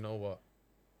to say, you know what,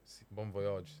 bon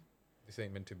voyage, this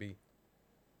ain't meant to be.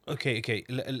 Okay.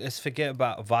 Let's forget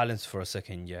about violence for a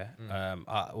second. Yeah.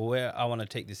 Where I want to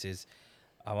take this is,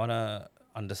 I want to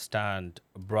understand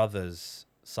brothers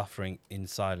suffering in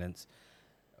silence,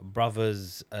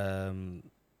 brothers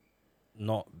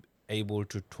not able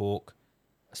to talk,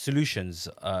 solutions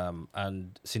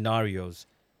and scenarios.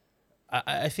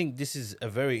 I think this is a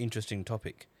very interesting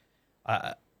topic.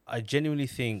 I genuinely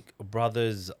think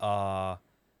brothers are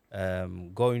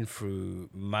going through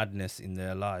madness in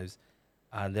their lives,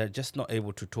 and they're just not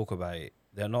able to talk about it.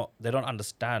 They don't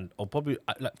understand, or probably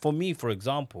like for me, for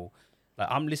example, like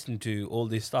I'm listening to all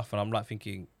this stuff and I'm like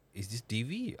thinking, is this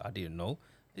DV? I didn't know.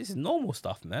 This is normal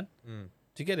stuff, man. Mm.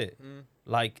 Do you get it? Mm.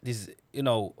 Like this,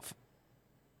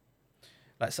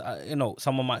 like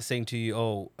someone might saying to you,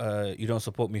 "Oh, you don't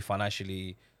support me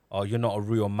financially, or you're not a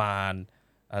real man,"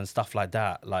 and stuff like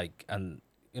that. Like, and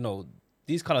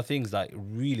these kind of things like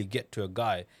really get to a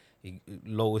guy,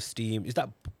 low esteem. Is that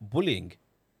bullying?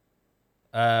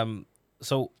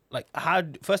 So like,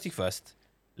 first thing first,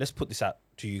 let's put this out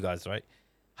to you guys, right?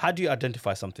 How do you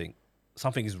identify something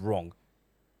is wrong?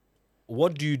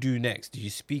 What do you do next? Do you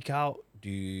speak out? Do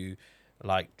you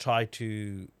like try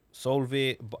to solve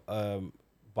it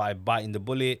by biting the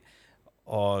bullet,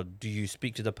 or do you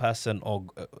speak to the person or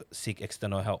seek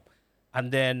external help?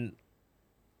 And then,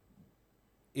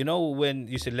 when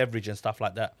you say leverage and stuff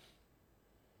like that,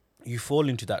 you fall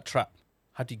into that trap.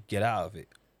 How do you get out of it?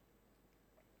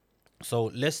 So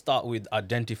let's start with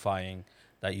identifying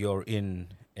that you're in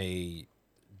a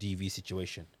DV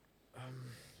situation.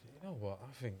 You know what?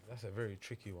 I think that's a very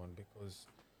tricky one because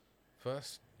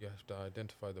first you have to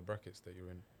identify the brackets that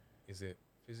you're in. Is it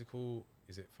physical?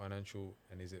 Is it financial?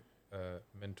 And is it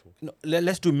mental? No,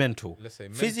 let's do mental. Let's say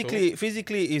mental,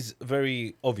 Physically is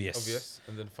very obvious.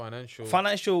 and then financial.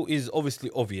 Financial is obviously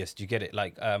obvious. Do you get it?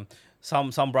 Like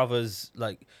some brothers,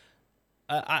 like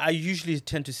I usually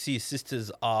tend to see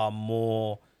sisters are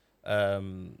more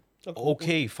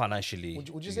okay financially.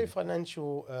 Would you say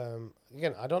financial?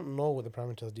 Again, I don't know what the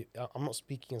parameters. I'm not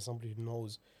speaking as somebody who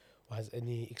knows or has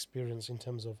any experience in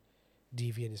terms of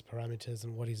DV and its parameters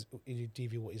and what is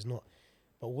DV, what is not.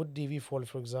 But would DV fall,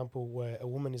 for example, where a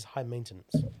woman is high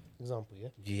maintenance? Example, yeah.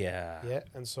 Yeah,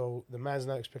 and so the man's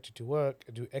now expected to work,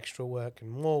 do extra work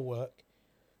and more work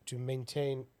to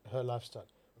maintain her lifestyle.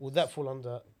 Would that fall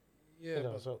under? Yeah,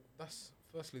 but so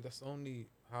that's only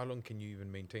how long can you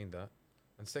even maintain that,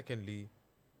 and secondly,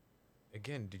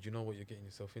 again, did you know what you're getting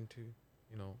yourself into?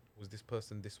 Was this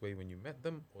person this way when you met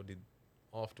them, or did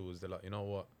afterwards they're like, you know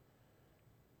what,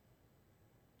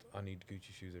 I need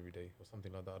Gucci shoes every day or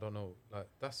something like that? I don't know. Like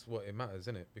that's what it matters,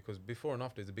 isn't it? Because before and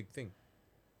after is a big thing.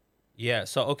 Yeah.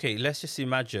 So okay, let's just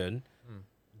imagine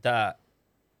that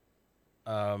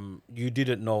you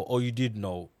didn't know or you did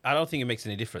know. I don't think it makes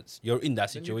any difference. You're in that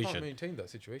situation. You can't maintain that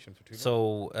situation for too long.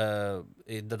 So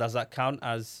does that count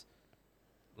as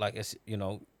like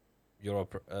you're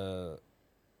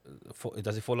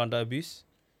does it fall under abuse?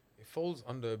 It falls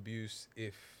under abuse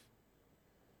if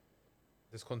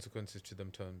there's consequences to them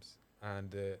terms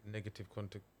and negative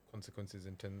consequences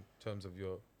in terms of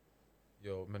your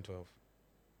mental health.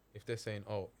 If they're saying,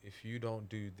 oh, if you don't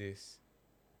do this,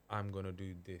 I'm going to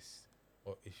do this.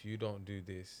 Or if you don't do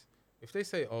this. If they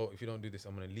say, oh, if you don't do this,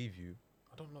 I'm going to leave you.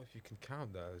 I don't know if you can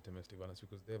count that as domestic violence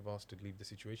because they've asked to leave the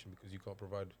situation because you can't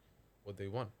provide what they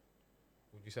want.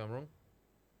 Would you say I'm wrong?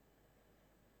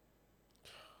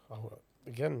 Oh,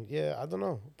 again, yeah, I don't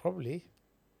know. Probably.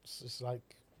 It's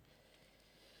like,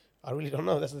 I really don't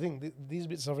know. That's the thing. These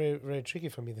bits are very, very tricky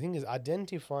for me. The thing is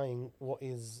identifying what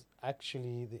is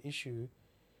actually the issue.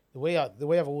 The way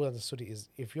I've always understood it is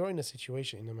if you're in a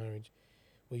situation in a marriage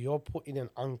where you're put in an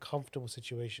uncomfortable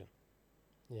situation,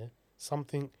 yeah,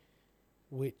 something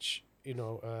which,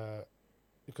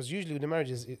 because usually when the marriage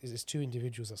is two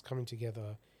individuals that's coming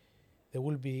together, there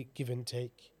will be give and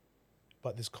take,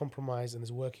 but there's compromise and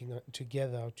there's working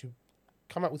together to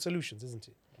come up with solutions, isn't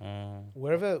it?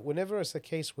 Whenever it's a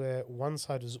case where one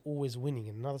side is always winning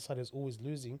and another side is always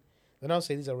losing, then I'll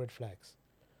say these are red flags.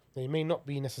 Now, it may not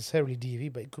be necessarily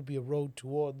DV, but it could be a road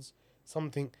towards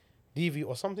something DV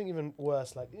or something even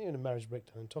worse, like a marriage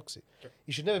breakdown and toxic.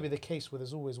 It should never be the case where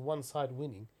there's always one side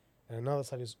winning and another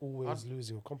side is always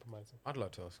losing or compromising. I'd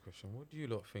like to ask a question. What do you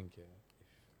lot think, if,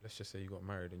 let's just say you got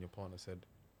married and your partner said,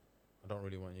 I don't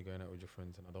really want you going out with your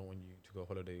friends and I don't want you to go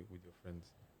holiday with your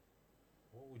friends.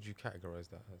 What would you categorize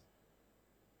that as?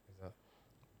 Is that...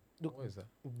 Look, what is that?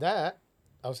 That,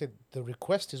 I would say the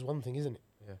request is one thing, isn't it?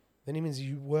 Yeah. Then it means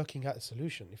you working out a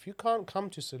solution. If you can't come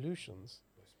to solutions,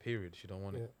 It's period. She don't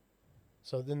want it.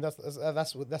 so then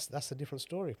that's a different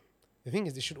story. The thing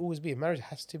is, there should always be a marriage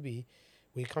has to be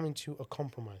where you're coming to a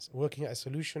compromise, working out a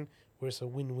solution where it's a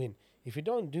win-win. If you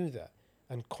don't do that,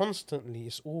 and constantly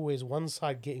it's always one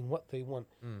side getting what they want,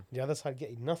 the other side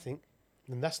getting nothing,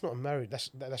 then that's not a marriage.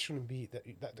 That shouldn't be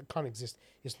that can't exist.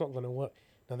 It's not going to work.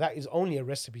 Now that is only a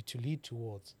recipe to lead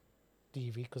towards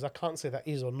DV, because I can't say that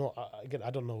is or not. Again, I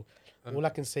don't know. All I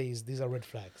can say is these are red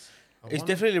flags. It's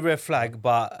definitely a red flag,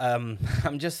 but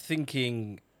I'm just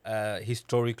thinking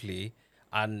historically,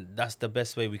 and that's the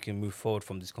best way we can move forward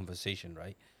from this conversation,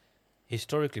 right?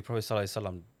 Historically, Prophet Sallallahu Alaihi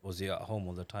Wasallam, was he at home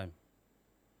all the time?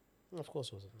 Of course,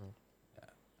 it wasn't.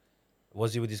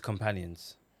 Was he with his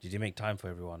companions? Did he make time for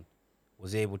everyone?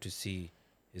 Was he able to see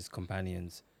his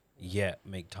companions, yet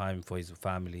make time for his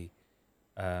family?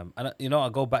 And I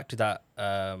go back to that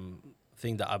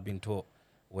thing that I've been taught.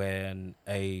 When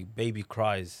a baby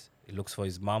cries, it looks for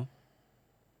his mum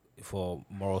for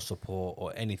moral support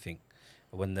or anything.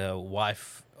 When the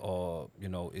wife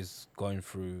is going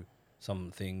through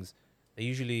some things, they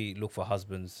usually look for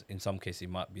husbands. In some cases, it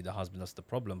might be the husband that's the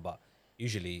problem, but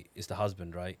usually it's the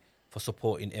husband, right? For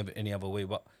support in any other way.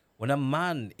 But when a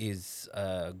man is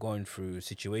going through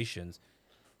situations,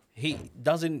 he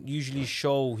doesn't usually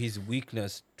show his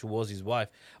weakness towards his wife,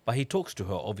 but he talks to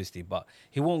her, obviously, but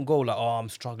he won't go like, oh, I'm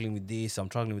struggling with this, I'm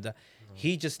struggling with that. No.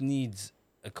 He just needs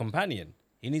a companion.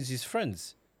 He needs his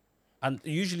friends. And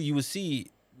usually you will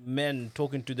see men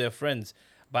talking to their friends,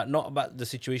 but not about the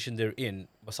situation they're in,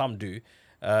 but some do.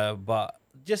 But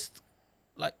just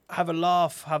like have a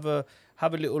laugh, have a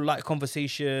little light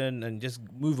conversation and just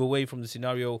move away from the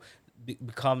scenario,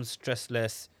 become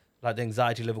stressless, like the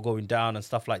anxiety level going down and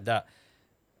stuff like that.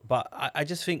 But I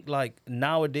just think like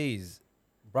nowadays,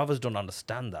 brothers don't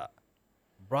understand that.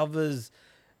 Brothers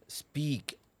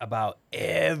speak about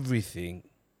everything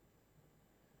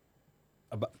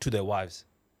to their wives.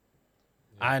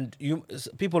 Yeah. And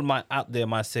people out there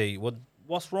might say,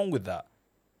 what's wrong with that?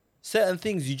 Certain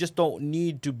things you just don't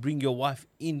need to bring your wife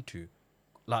into.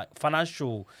 Like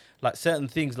financial, like certain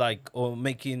things like, or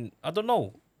making, I don't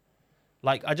know.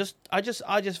 Like I just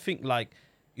think like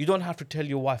you don't have to tell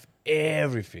your wife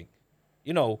everything.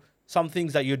 Some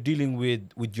things that you're dealing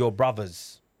with your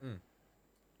brothers,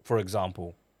 for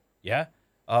example, yeah,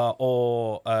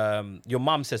 or your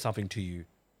mom says something to you,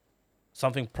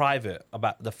 something private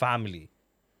about the family,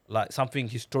 like something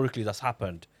historically that's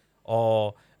happened,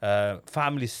 or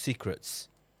family secrets.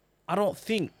 I don't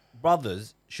think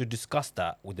brothers should discuss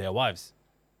that with their wives.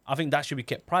 I think that should be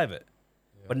kept private.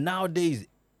 Yeah. But nowadays,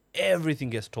 everything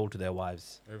gets told to their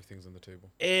wives. Everything's on the table.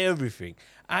 Everything.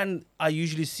 And I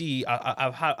usually see,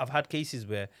 I've had cases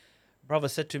where brother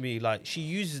said to me, like, she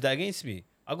uses that against me.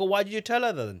 I go, why did you tell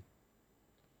her then?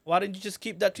 Why didn't you just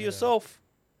keep that to yourself?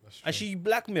 That's true. And she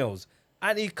blackmails.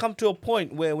 And it come to a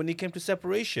point where when he came to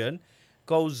separation,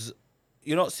 goes,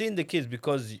 you're not seeing the kids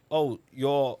because,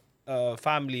 your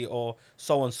family or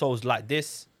so-and-so's like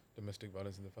this. Domestic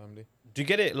violence in the family. Do you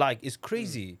get it? Like, it's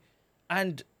crazy.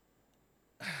 And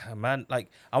man, like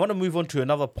I want to move on to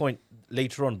another point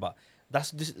later on, but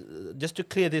that's just to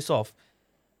clear this off.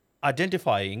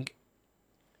 Identifying,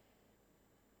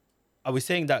 are we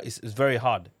saying that it's very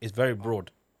hard? It's very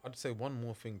broad. I'd say one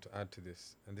more thing to add to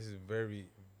this, and this is very,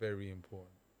 very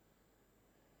important.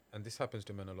 And this happens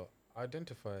to men a lot.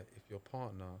 Identify if your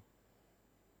partner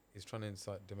is trying to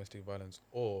incite domestic violence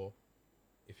or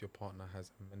if your partner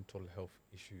has mental health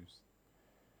issues.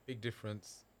 Big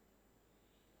difference.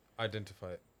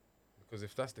 Identify it, because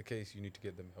if that's the case, you need to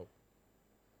get them help.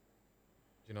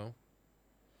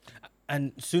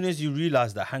 And as soon as you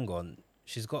realize that, hang on,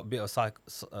 she's got a bit of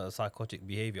psychotic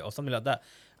behavior or something like that,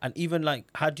 and even like,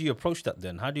 how do you approach that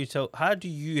then? How do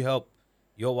you help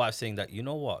your wife saying that, you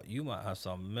know what, you might have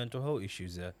some mental health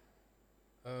issues there,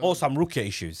 or some rukia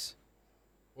issues?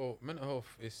 Well, mental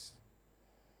health there's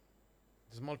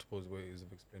multiple ways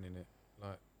of explaining it.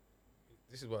 Like,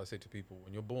 this is what I say to people: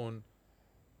 when you're born,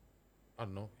 I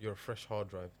don't know, you're a fresh hard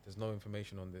drive. There's no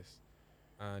information on this.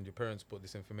 and your parents put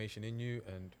this information in you,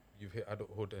 and you've hit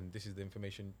adulthood, and this is the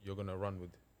information you're gonna run with.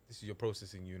 This is your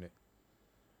processing unit.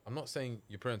 I'm not saying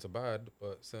your parents are bad,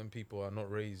 but certain people are not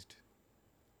raised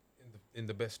in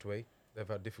the best way. They've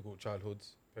had difficult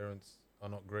childhoods. Parents are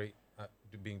not great at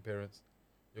being parents.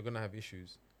 You're gonna have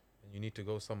issues, and you need to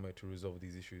go somewhere to resolve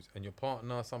these issues. And your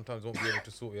partner sometimes won't be able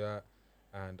to sort it out,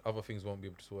 and other things won't be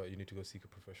able to sort it out. You need to go seek a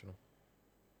professional.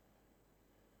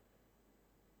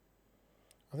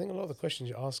 I think a lot of the questions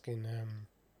you're asking,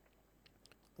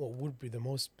 what would be the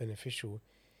most beneficial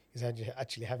is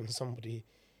actually having somebody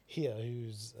here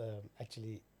who's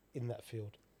actually in that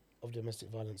field of domestic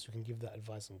violence who can give that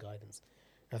advice and guidance.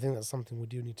 And I think that's something we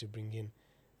do need to bring in.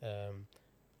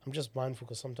 I'm just mindful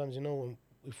because sometimes,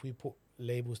 if we put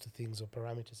labels to things or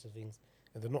parameters to things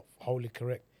and they're not wholly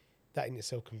correct, that in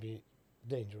itself can be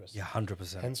dangerous. Yeah,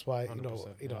 100%. Hence why, 100%,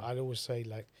 yeah. I'd always say,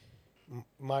 like,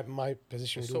 my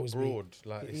position It's would so always broad. be,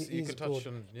 Like it you is can touch broad.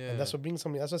 on, yeah. and that's what brings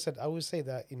something. As I said, I always say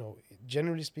that,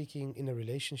 generally speaking, in a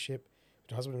relationship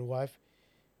between husband and wife,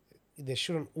 there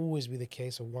shouldn't always be the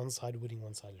case of one side winning,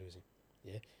 one side losing.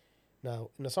 Yeah.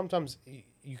 Now, sometimes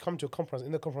you come to a compromise.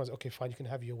 In the compromise, okay, fine, you can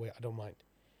have your way. I don't mind.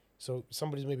 So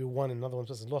somebody's maybe won, another one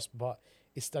person's lost, but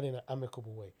it's done in an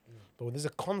amicable way. But when there's a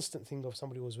constant thing of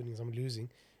somebody always winning, somebody losing,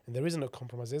 and there isn't a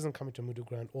compromise, there isn't coming to a middle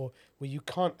ground, or where you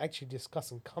can't actually discuss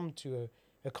and come to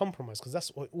a compromise, because that's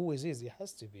what it always is. It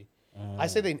has to be. I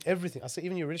say that in everything. I say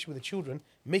even your relationship with the children,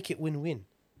 make it win-win.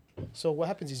 So what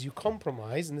happens is you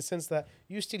compromise in the sense that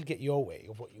you still get your way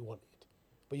of what you wanted,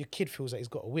 but your kid feels that he's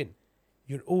got to win.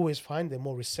 You'll always find they're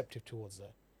more receptive towards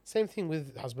that. Same thing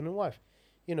with husband and wife.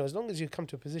 As long as you come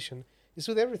to a position, it's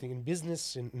with everything in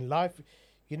business, in life.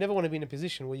 You never want to be in a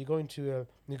position where you go into a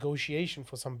negotiation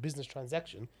for some business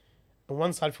transaction and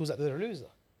one side feels that they're a loser.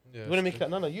 Yeah, You want to it's make true. it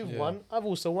like, no, you've Yeah. won, I've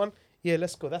also won. Yeah,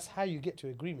 let's go. That's how you get to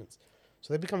agreements.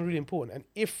 So they become really important. And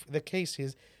if the case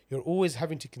is you're always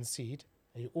having to concede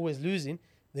and you're always losing,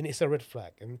 then it's a red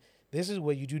flag. And this is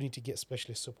where you do need to get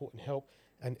specialist support and help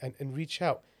and reach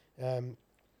out. And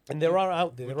there are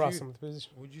out there, Would there are you- some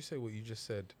positions. Would you say what you just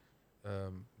said,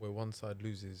 where one side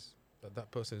loses,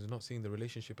 that person is not seeing the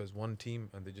relationship as one team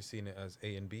and they're just seeing it as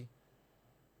A and B?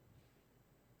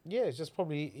 Yeah, it's just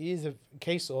probably it is a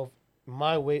case of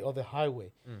my way or the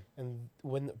highway. And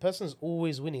when the person's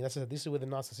always winning, this is where the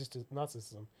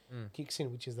narcissism kicks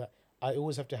in, which is that I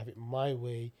always have to have it my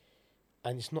way,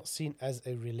 and it's not seen as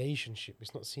a relationship.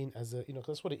 It's not seen as a, 'cause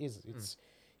that's what it is. It's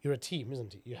you're a team,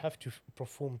 isn't it? You have to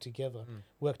perform together,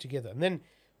 work together. And then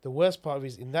the worst part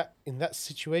is in that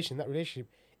situation, that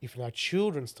relationship, if now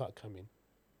children start coming,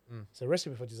 it's a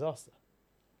recipe for disaster.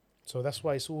 So that's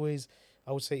why it's always,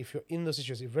 I would say, if you're in those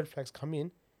situations, if red flags come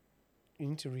in, you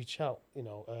need to reach out,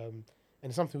 and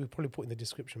it's something we probably put in the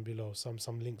description below,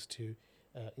 some links to,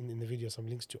 in the video, some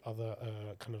links to other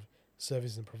kind of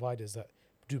services and providers that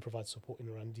do provide support in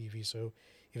around DV. So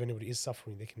if anybody is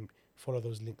suffering, they can follow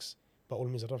those links. By all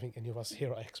means, I don't think any of us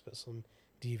here are experts on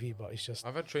DV, but it's just,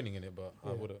 I've had training in it, but I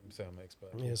Yeah. wouldn't say I'm an expert.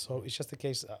 yeah, so it's just the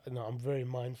case. I'm very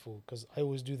mindful because I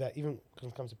always do that. Even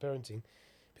when it comes to parenting,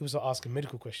 people start asking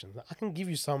medical questions. I can give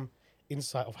you some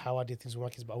insight of how I did things with my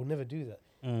kids, but I would never do that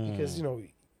because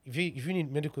if you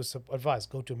need medical advice,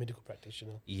 go to a medical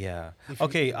practitioner. Yeah. If you-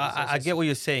 Okay, it's I get what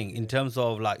you're saying in yeah. terms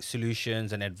of like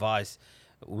solutions and advice.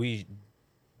 We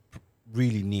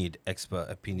really need expert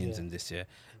opinions Yeah. in this year.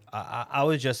 I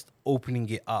was just opening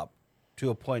it up to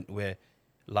a point where,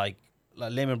 like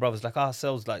layman brothers like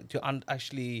ourselves, like to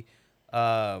actually,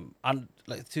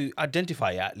 like to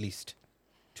identify at least,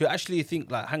 to actually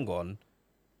think like, hang on,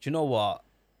 do you know what?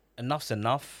 Enough's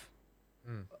enough.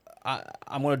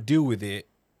 I'm gonna deal with it.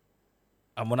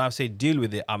 And when I say deal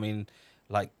with it, I mean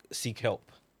like seek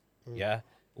help. Yeah.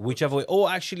 Whichever way. Or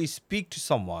actually speak to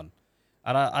someone.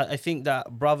 And I think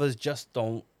that brothers just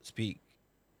don't speak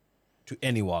to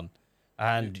anyone.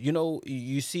 And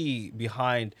you see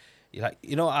behind, like,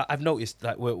 I've noticed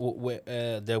that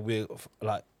there will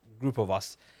like group of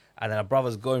us, and then a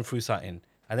brother's going through something,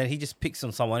 and then he just picks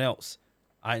on someone else,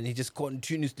 and he just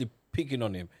continuously picking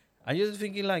on him, and you're just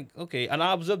thinking like, okay. And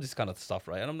I observe this kind of stuff,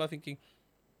 right? And I'm not thinking.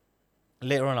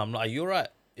 Later on, I'm like, "Are you alright?"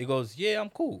 He goes, "Yeah, I'm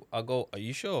cool." I go, "Are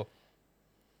you sure?"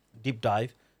 Deep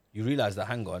dive, you realize that,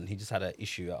 hang on, he just had an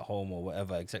issue at home or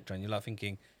whatever, etc. And you're like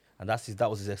thinking, and that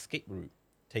was his escape route,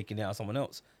 taking it out on someone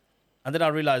else. And then I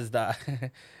realized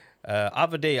that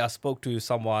other day I spoke to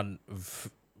someone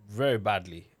very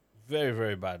badly, very,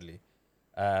 very badly.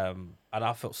 And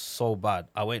I felt so bad.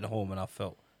 I went home and I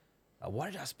felt, why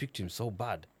did I speak to him so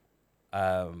bad?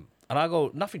 And I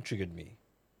go, nothing triggered me.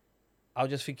 I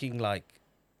was just thinking like,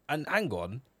 and hang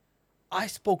on, I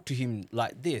spoke to him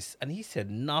like this and he said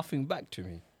nothing back to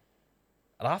me.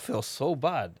 And I felt so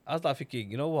bad. I was like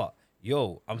thinking, you know what?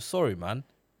 Yo, I'm sorry, man.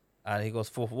 And he goes,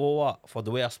 for what? For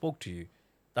the way I spoke to you.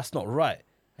 That's not right.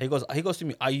 He goes to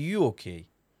me, are you okay?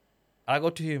 And I go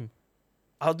to him,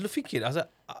 I was thinking, I was like,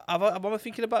 am I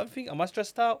thinking about anything? Am I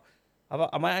stressed out?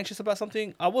 Am I anxious about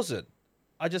something? I wasn't.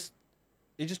 I just,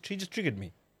 he just triggered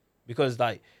me. Because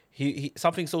like, he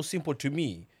something so simple to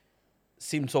me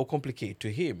seemed so complicated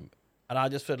to him. And I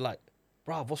just felt like,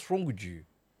 bruv, what's wrong with you?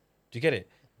 Do you get it?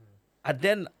 And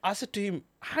then I said to him,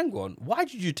 hang on, why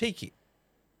did you take it?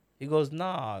 He goes,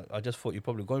 nah, I just thought you're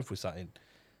probably going through something.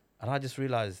 And I just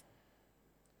realized,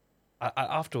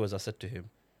 afterwards, I said to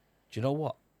him, do you know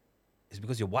what? It's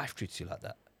because your wife treats you like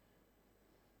that.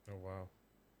 Oh wow.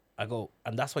 I go,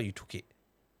 and that's why you took it.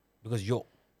 Because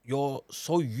you're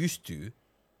so used to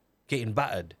getting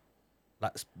battered,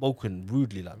 like spoken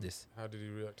rudely like this. How did he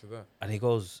react to that? And he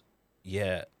goes,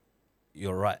 yeah,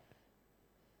 you're right.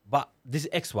 But this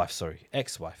ex-wife, sorry,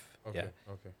 ex-wife. Okay.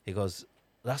 Yeah. Okay. He goes,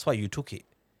 that's why you took it.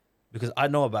 Because I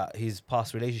know about his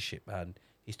past relationship and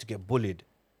he used to get bullied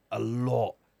a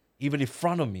lot, even in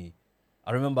front of me.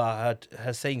 I remember I heard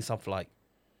her saying something like,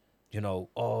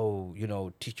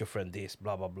 teach your friend this,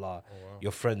 blah, blah, blah. Oh wow.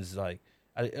 Your friend's like,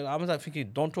 and I was like thinking,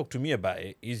 don't talk to me about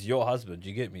it. He's your husband.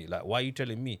 You get me? Like, why are you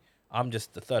telling me? I'm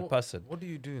just the third person. What do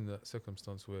you do in that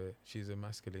circumstance where she's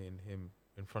emasculating him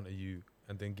in front of you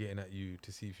and then getting at you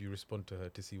to see if you respond to her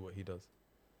to see what he does?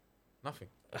 Nothing.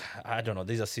 I don't know.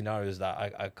 These are scenarios that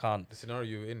I can't. The scenario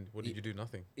you're in, what did you do?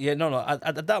 Nothing. Yeah, no.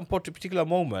 At that particular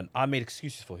moment, I made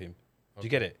excuses for him. Do you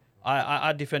get it?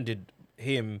 I defended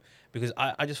him because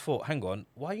I just thought, hang on,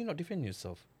 why are you not defending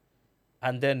yourself?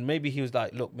 And then maybe he was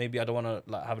like, look, maybe I don't want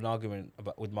to like have an argument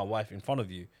with my wife in front of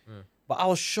you. Yeah. But I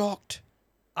was shocked.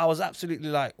 I was absolutely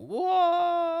like,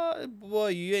 what? Boy,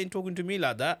 you ain't talking to me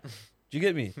like that. Do you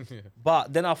get me? Yeah.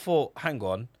 But then I thought, hang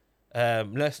on,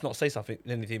 let's not say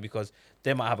anything because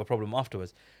they might have a problem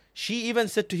afterwards. She even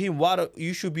said to him, "Why don't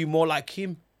you should be more like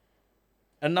him?"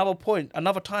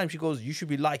 Another time, she goes, "You should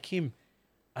be like him."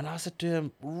 And I said to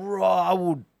him,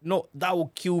 "Raw, that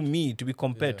would kill me to be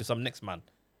compared Yeah. to some next man."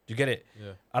 Do you get it?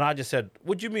 Yeah. And I just said,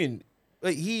 "What do you mean?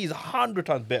 Like, he is 100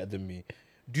 times better than me.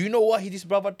 Do you know what this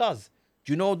brother does?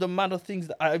 Do you know the amount of things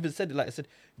that I even said it? Like I said,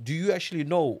 do you actually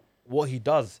know what he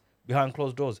does behind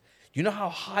closed doors? Do you know how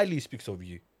highly he speaks of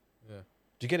you? Yeah.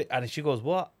 Do you get it?" And she goes,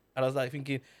 "What?" And I was like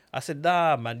thinking, I said,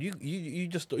 "Nah, man, you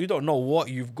just you don't know what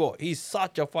you've got. He's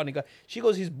such a funny guy." She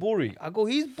goes, "He's boring." I go,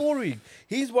 "He's boring.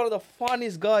 He's one of the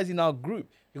funniest guys in our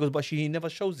group." He goes, "But he never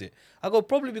shows it." I go,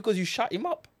 "Probably because you shut him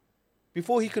up.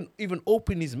 Before he can even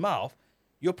open his mouth,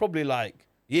 you're probably like,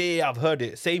 yeah, I've heard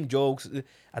it. Same jokes."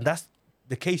 And that's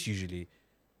the case usually.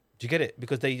 Do you get it?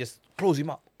 Because they just close him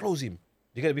up, close him. Do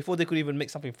you get it? Before they could even make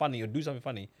something funny or do something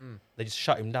funny, they just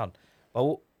shut him down.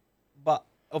 But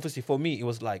obviously for me, it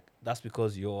was like, that's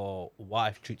because your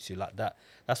wife treats you like that.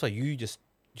 That's why you're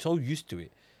so used to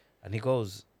it. And he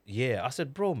goes, yeah. I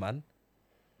said, bro, man,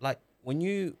 like when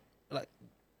you like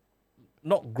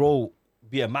not grow,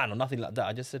 be a man or nothing like that.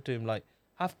 I just said to him, like,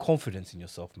 have confidence in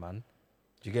yourself, man.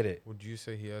 Do you get it? Would you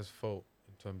say he has fault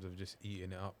in terms of just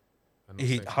eating it up? And not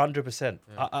He saying- 100%.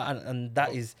 Yeah. And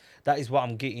that is what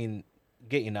I'm getting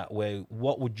at. Where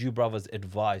what would you brothers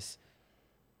advise?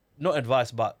 Not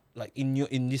advice, but like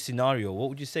in this scenario, what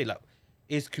would you say? Like,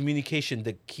 is communication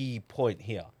the key point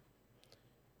here?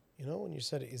 You know, when you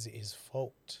said is it his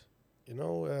fault? You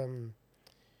know,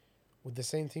 would the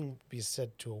same thing be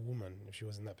said to a woman if she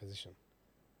was in that position?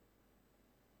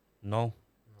 No.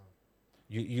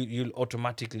 You'll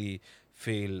automatically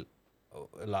feel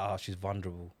like, oh, she's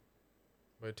vulnerable.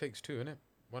 But it takes two, innit?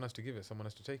 One has to give it, someone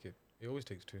has to take it. It always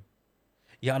takes two.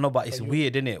 Yeah, I know, but it's you-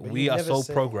 weird, isn't it? but We you are never so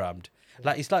say- programmed.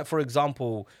 Like, it's like, for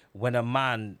example, when a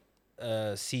man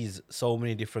sees so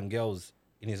many different girls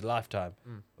in his lifetime,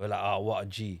 we're like, oh, what a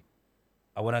G.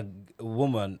 And when a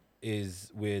woman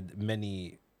is with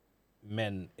many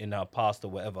men in her past or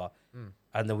whatever,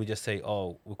 and then we just say,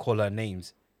 oh, we call her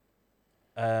names.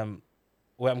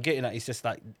 Where I'm getting at, it's just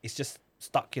like, it's just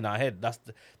stuck in our head.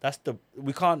 That's the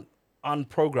we can't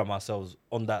unprogram ourselves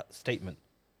on that statement.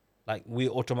 Like, we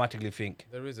automatically think,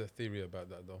 There is a theory about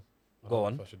that, though. I Go don't know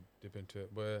on. If I should dip into it.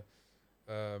 Where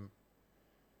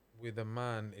with a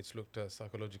man, it's looked at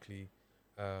psychologically.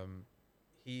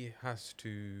 He has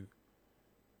to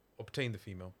obtain the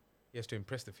female. He has to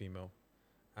impress the female.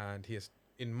 And he has,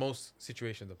 in most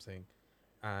situations, I'm saying,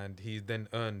 and he's then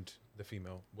earned the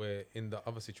female. Where in the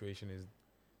other situation is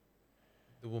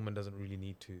the woman doesn't really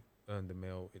need to earn the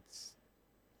male.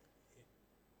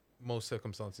 Most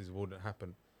circumstances wouldn't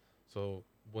happen. So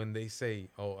when they say,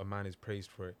 "Oh, a man is praised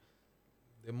for it,"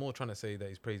 they're more trying to say that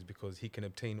he's praised because he can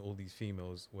obtain all these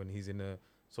females when he's in a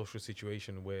social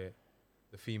situation where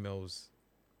the females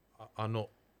are not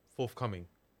forthcoming,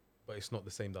 but it's not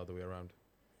the same the other way around.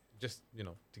 Just,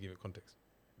 to give it context.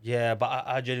 Yeah, but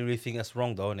I genuinely think that's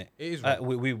wrong, though, isn't it? It is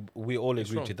wrong. We all It's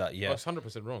agree wrong. to that. Oh, Yeah, it's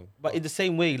 100% wrong. but in the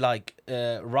same way, like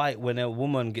right when a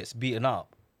woman gets beaten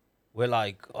up, we're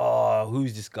like, oh,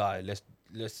 who's this guy?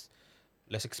 Let's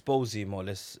expose him or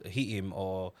let's hit him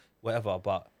or whatever.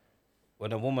 But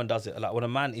when a woman does it, like when a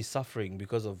man is suffering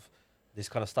because of this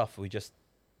kind of stuff, we just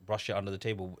brush it under the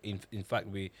table. In fact,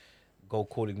 we go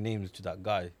calling names to that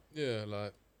guy. Yeah,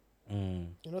 like, You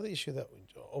know, the issue that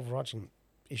overarching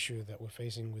issue that we're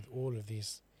facing with all of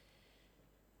these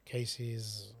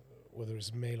cases, whether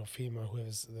it's male or female,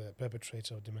 whoever's the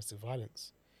perpetrator of domestic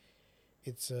violence,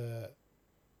 it's a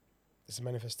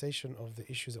manifestation of the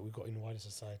issues that we've got in wider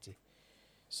society.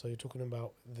 So you're talking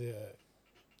about the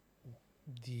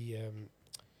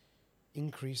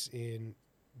increase in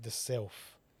the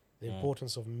self, the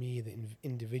importance of me, the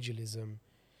individualism,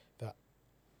 that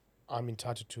I'm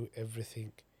entitled to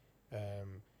everything.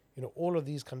 All of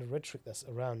these kind of rhetoric that's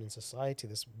around in society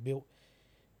that's built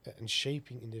and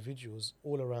shaping individuals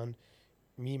all around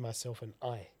me, myself, and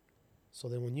I. So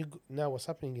then when now what's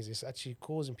happening is it's actually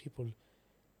causing people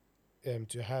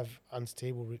to have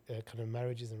unstable kind of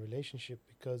marriages and relationship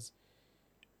because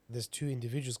there's two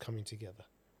individuals coming together.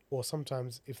 Or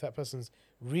sometimes if that person's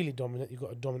really dominant, you've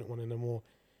got a dominant one and a more,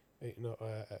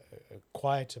 a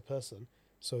quieter person.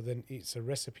 So then it's a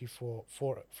recipe for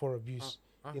abuse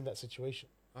in that situation.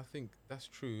 I think that's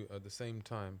true. At the same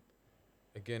time,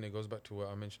 again, it goes back to what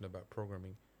I mentioned about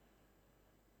programming.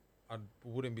 I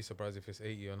wouldn't be surprised if it's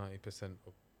 80 or 90%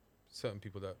 of certain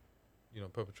people that,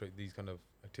 perpetrate these kind of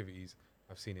activities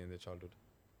have seen it in their childhood.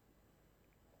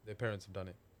 Their parents have done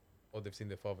it, or they've seen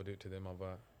their father do it to their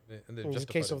mother, and they've In the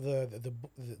justified case it.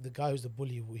 of the guy who's the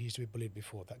bully, he used to be bullied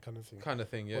before, that kind of thing. Kind of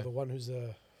thing, yeah. Or the one who's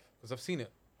Because I've seen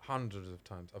it hundreds of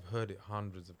times. I've heard it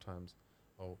hundreds of times.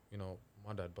 Oh,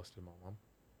 my dad busted my mum.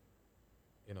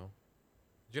 Do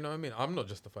you know what I mean? I'm not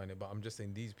justifying it, but I'm just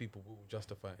saying these people will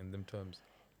justify it in them terms.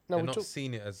 No, They're not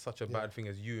seeing it as such a bad thing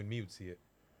as you and me would see it.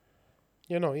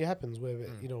 it happens where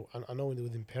I know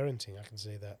within parenting, I can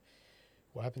say that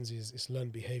what happens is it's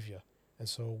learned behavior, and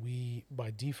so we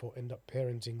by default end up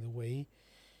parenting the way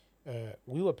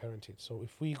we were parented. So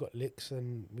if we got licks,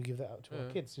 and we give that out to our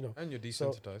kids, And you're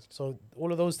desensitized. So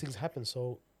all of those things happen.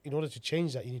 So in order to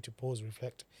change that, you need to pause,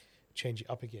 reflect, change it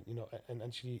up again, and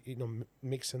actually,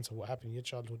 make sense of what happened in your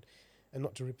childhood, and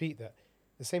not to repeat that.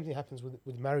 The same thing happens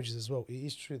with marriages as well. It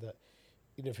is true that,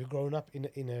 if you're growing up in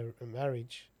a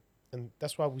marriage, and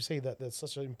that's why we say that there's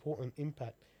such an important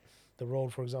impact, the role,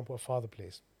 for example, a father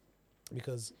plays,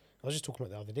 because I was just talking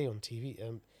about the other day on TV,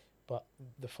 but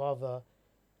the father,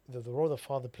 the role the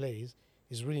father plays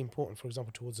is really important. For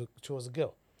example, towards a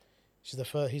girl, he's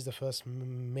the first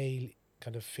male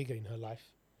kind of figure in her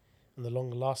life, and the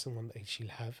long-lasting one that she'll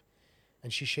have,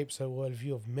 and she shapes her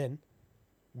worldview of men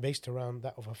based around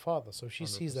that of her father. So if she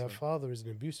sees that her 100%. father is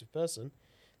an abusive person,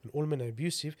 and all men are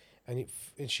abusive, and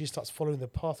she starts following the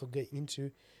path of getting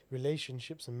into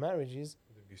relationships and marriages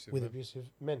with abusive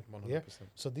men. 100%. Yeah.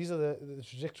 So these are the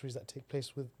trajectories that take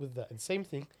place with that. And same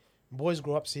thing, boys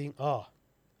grow up seeing,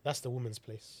 that's the woman's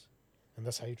place, and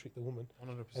that's how you treat the woman.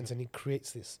 100%. And then it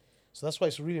creates this. So that's why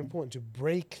it's really important to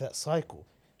break that cycle,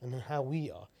 and then how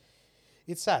we are.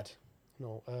 It's sad.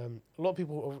 A lot of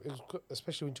people,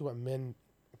 especially when you talk about men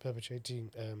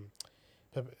perpetrating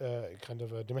kind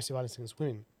of domestic violence against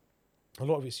women, a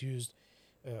lot of it's used,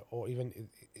 or even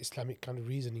Islamic kind of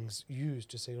reasonings used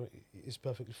to say it's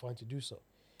perfectly fine to do so.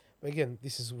 But again,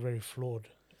 this is very flawed.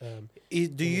 Do you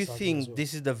this argument as think well.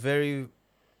 this is the very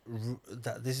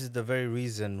this is the very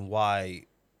reason why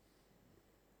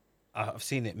I've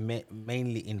seen it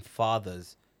mainly in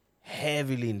fathers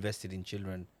heavily invested in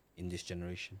children in this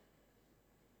generation?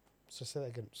 So say that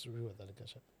again. Just reword that again.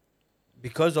 Shah.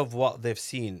 Because of what they've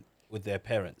seen with their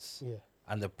parents Yeah.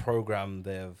 and the program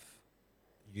they've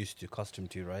used to accustomed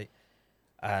to, right?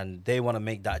 And they want to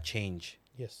make that change.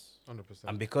 Yes. 100%.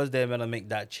 And because they want to make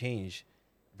that change,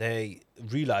 they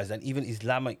realize that even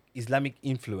Islamic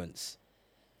influence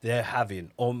they're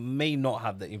having, or may not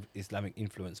have the Islamic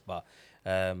influence, but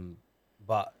and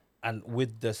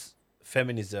with this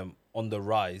feminism on the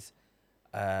rise,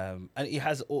 and it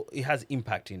has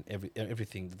impact in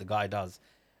everything that the guy does.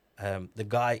 The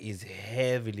guy is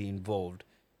heavily involved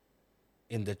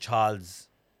in the child's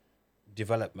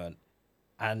development,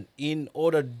 and in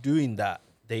order doing that,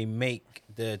 they make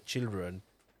the children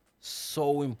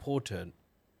so important,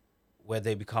 where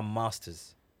they become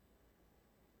masters.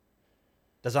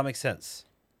 Does that make sense?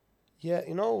 Yeah,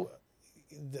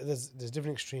 there's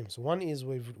different extremes. One is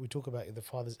where we talk about the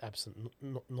father's absent,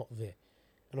 not there.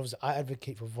 And obviously, I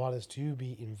advocate for fathers to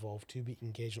be involved, to be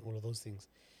engaged in all of those things.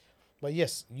 But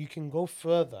yes, you can go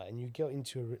further and you get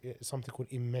into something called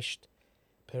enmeshed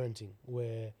parenting,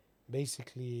 where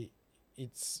basically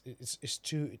it's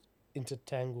two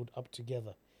intertangled up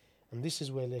together. And this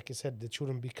is where, like I said, the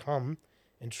children become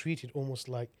and treated almost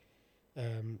like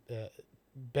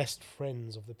best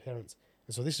friends of the parents.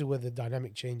 And so this is where the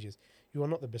dynamic changes. You are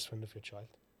not the best friend of your child.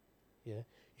 Yeah.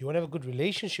 You want to have a good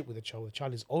relationship with the child. The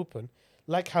child is open,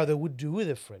 like how they would do with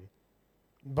a friend.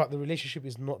 But the relationship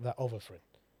is not that of a friend.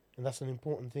 And that's an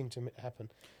important thing to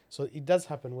happen. So it does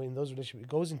happen when in those relationships, it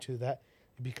goes into that,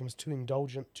 it becomes too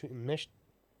indulgent, too enmeshed.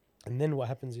 And then what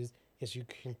happens is, yes, you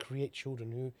can create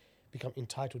children who become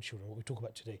entitled children, what we talk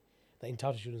about today. The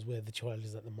entitled children is where the child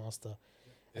is like the master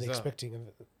and expecting.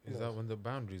 Is that when the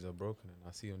boundaries are broken? And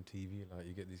I see on TV, like,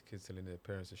 you get these kids telling their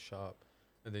parents to shut up.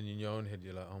 And then in your own head,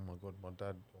 you're like, oh my God, my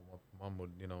dad or my mum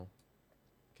would,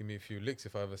 give me a few licks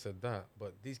if I ever said that.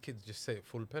 But these kids just say it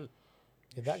full pelt.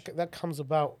 Yeah, that comes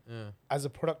about as a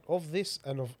product of this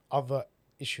and of other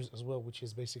issues as well, which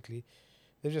is basically,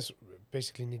 they've just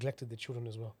basically neglected the children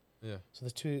as well. Yeah. So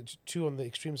there's two on the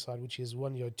extreme side, which is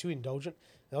one, you're too indulgent.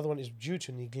 The other one is due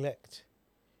to neglect.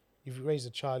 If you raise a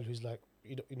child who's like,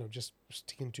 just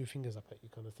sticking two fingers up at you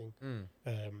kind of thing,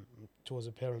 towards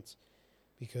the parents,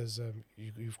 because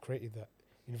you've created that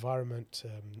environment,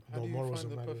 no morals or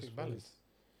manners. Perfect balance?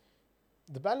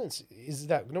 The balance is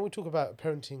that, we talk about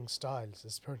parenting styles,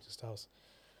 there's parenting styles.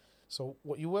 So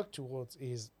what you work towards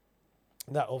is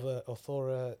that of an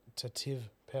authoritative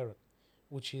parent,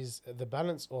 which is the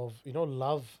balance of,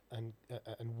 love and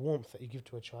warmth that you give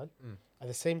to a child. At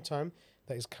the same time,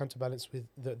 that is counterbalanced with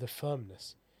the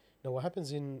firmness. Now, what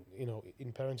happens in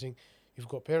parenting, you've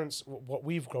got parents, what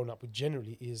we've grown up with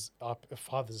generally is our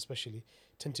fathers especially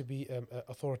tend to be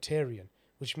authoritarian,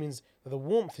 which means that the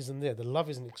warmth isn't there, the love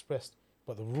isn't expressed,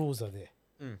 but the rules are there.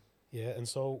 Yeah, and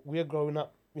so we are growing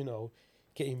up,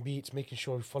 getting beats, making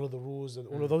sure we follow the rules and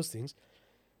all of those things.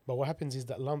 But what happens is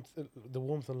that the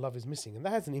warmth and love is missing, and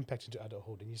that has an impact into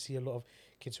adulthood. And you see a lot of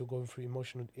kids who are going through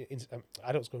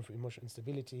adults going through emotional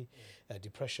instability,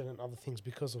 depression, and other things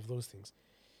because of those things.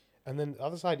 And then the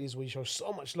other side is where you show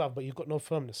so much love, but you've got no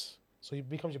firmness. So he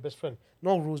becomes your best friend.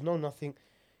 No rules, no nothing.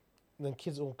 And then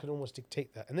kids can almost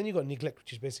dictate that. And then you've got neglect,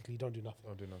 which is basically you don't do nothing.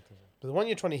 Don't do nothing. But the one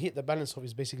you're trying to hit the balance of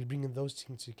is basically bringing those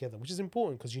things together, which is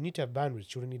important because you need to have boundaries.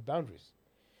 Children need boundaries.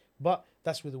 But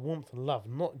that's with the warmth and love,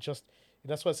 not just...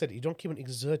 That's why I said you don't keep on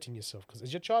exerting yourself, because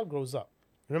as your child grows up,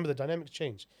 remember the dynamics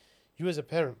change. You as a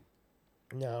parent,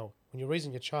 now, when you're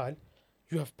raising your child,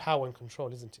 you have power and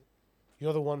control, isn't it?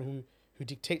 You're the one who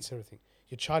dictates everything.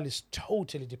 Your child is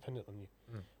totally dependent on you.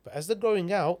 But as they're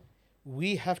growing out,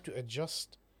 we have to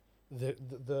adjust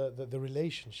the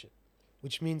relationship,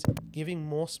 which means giving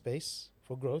more space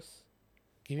for growth,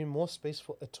 giving more space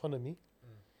for autonomy,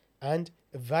 and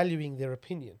valuing their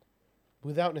opinion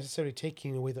without necessarily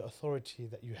taking away the authority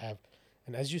that you have.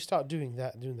 And as you start doing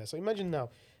that. So imagine now,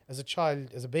 as a child,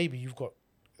 as a baby, you've got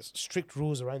strict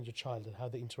rules around your child and how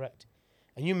they interact.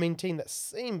 And you maintain that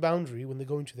same boundary when they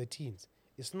go into their teens.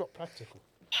 It's not practical.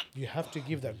 You have to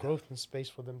give that growth and space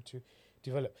for them to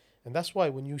develop. And that's why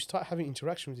when you start having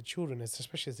interaction with the children,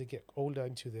 especially as they get older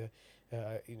into the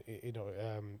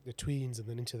tweens and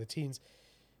then into the teens,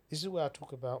 this is where I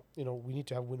talk about, we need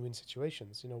to have win-win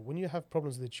situations. When you have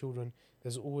problems with the children,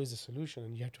 there's always a solution,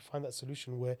 and you have to find that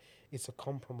solution where it's a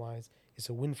compromise, it's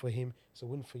a win for him, it's a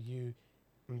win for you,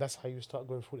 and that's how you start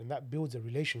going forward, and that builds a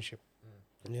relationship.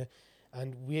 Yeah,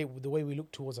 and the way we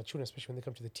look towards our children, especially when they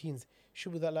come to the teens,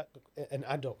 should be that like an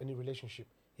adult, any relationship,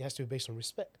 it has to be based on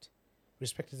respect.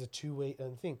 Respect is a two-way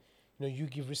thing. You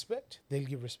give respect, they'll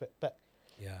give respect back.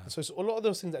 Yeah. And so it's a lot of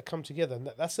those things that come together,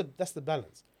 and that's the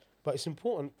balance. But it's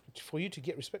important for you to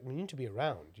get respect. You need to be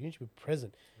around. You need to be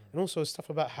present. And also stuff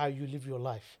about how you live your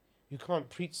life. You can't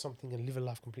preach something and live a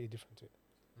life completely different to it.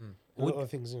 A lot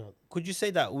of things, Could you say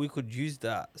that we could use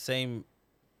that same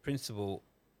principle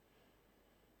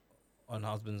on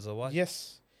husbands or wives?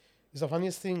 Yes. It's the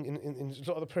funniest thing in a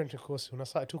lot of the parenting courses, when I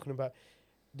started talking about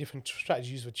different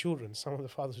strategies for children, some of the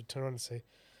fathers would turn around and say,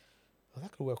 oh,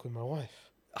 that could work with my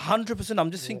wife. 100%. I'm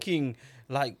just thinking,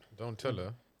 like... Don't tell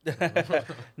her.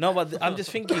 No, but I'm just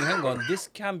thinking, hang on, this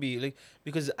can be like,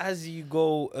 because as you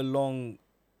go along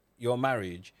your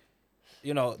marriage,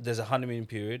 there's a honeymoon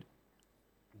period,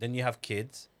 then you have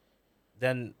kids,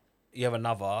 then you have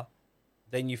another,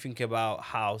 then you think about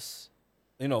house.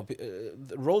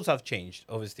 The roles have changed,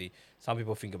 obviously. Some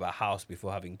people think about house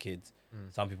before having kids.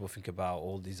 Some people think about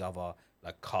all these other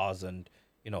like cars and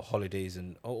holidays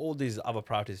and all these other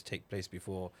priorities take place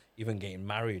before even getting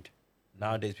married.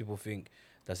 Nowadays, people think,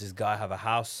 does this guy have a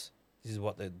house? This is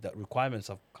what the requirements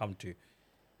have come to.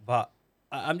 But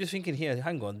I'm just thinking here,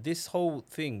 hang on, this whole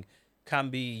thing can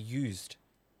be used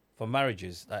for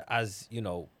marriages, as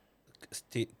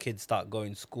kids start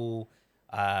going to school,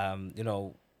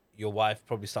 your wife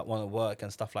probably start wanting to work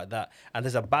and stuff like that, and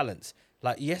there's a balance.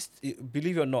 Like, yes,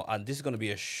 believe it or not, and this is going to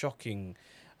be a shocking,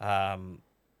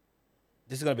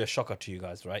 this is going to be a shocker to you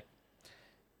guys, right?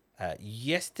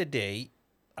 Yesterday,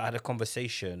 I had a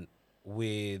conversation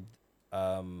with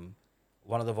one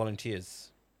of the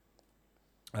volunteers,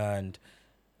 and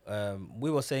we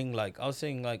were saying, like, I was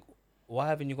saying, like, why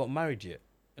haven't you got married yet?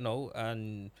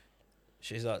 And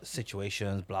she's like,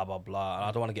 situations, blah blah blah, and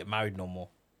I don't want to get married no more,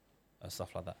 and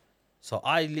stuff like that. So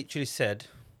I literally said,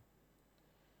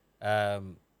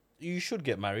 you should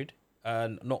get married,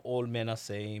 and not all men are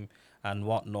same, and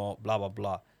whatnot, blah blah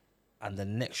blah. And the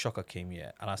next shocker came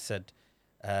here, and I said,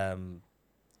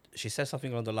 she said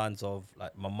something along the lines of,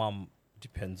 like, my mum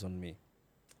depends on me.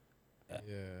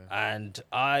 Yeah. And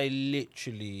I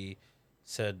literally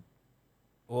said,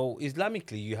 well,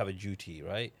 Islamically, you have a duty,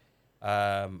 right?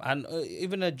 And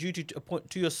even a duty to a point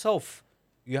to yourself,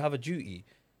 you have a duty.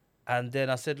 And then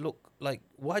I said, look, like,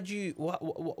 why do you,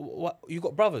 what, you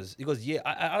got brothers? He goes, yeah,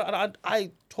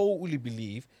 I totally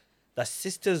believe that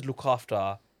sisters look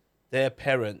after their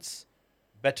parents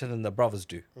better than the brothers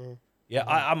do. Yeah,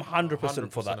 I'm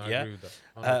 100% for that. I Yeah, agree with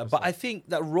that. but I think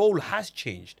that role has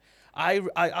changed.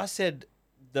 I said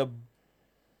the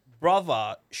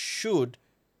brother should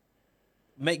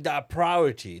make that a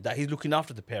priority, that he's looking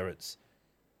after the parents,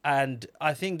 and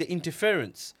I think the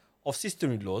interference of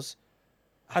sister-in-laws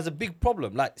has a big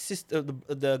problem. Like,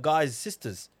 the guy's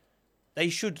sisters, they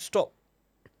should stop,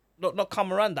 not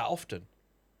come around that often.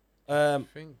 I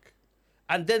think.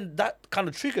 And then that kind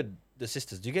of triggered the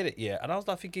sisters. Do you get it? Yeah. And I was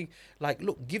like thinking, like,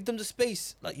 look, give them the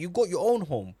space. Like, you got your own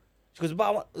home. She goes,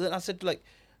 but then I said, like,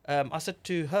 I said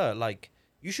to her, like,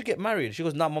 you should get married. She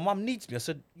goes, nah, my mom needs me. I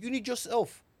said, you need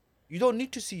yourself. You don't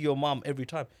need to see your mom every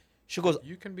time. She goes,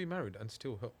 You can be married and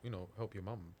still help your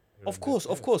mum. here of and course,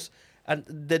 there. of course. And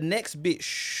the next bit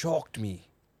shocked me.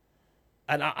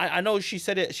 And I know she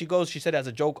said it. She said it as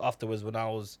a joke afterwards when I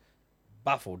was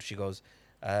baffled. She goes,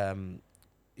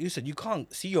 you said you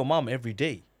can't see your mom every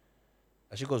day.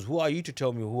 And she goes, who are you to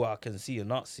tell me who I can see and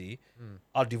not see?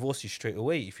 I'll divorce you straight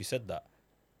away if you said that.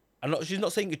 And she's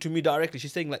not saying it to me directly.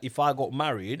 She's saying, like, if I got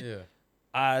married Yeah.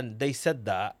 and they said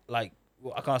that, like,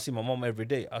 well, I can't see my mom every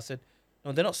day. I said,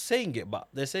 no, they're not saying it, but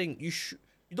they're saying you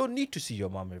don't need to see your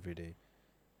mom every day.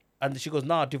 And she goes,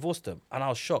 nah, divorce them. And I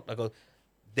was shocked. I go,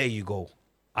 there you go.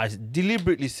 I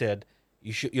deliberately said,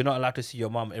 you're not allowed to see your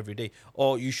mom every day,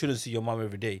 or you shouldn't see your mom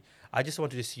every day. I just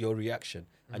wanted to see your reaction.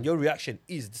 And your reaction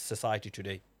is the society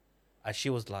today. And she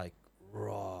was like,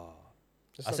 raw.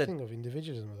 It's I that said- thing of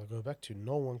individualism that I go back to.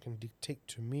 No one can dictate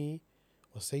to me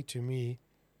or say to me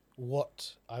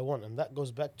what I want. And that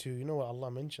goes back to, what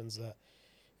Allah mentions, that,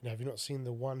 have you not seen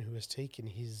the one who has taken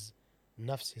his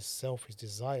nafs, his self, his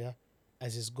desire,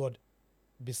 as his God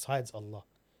besides Allah?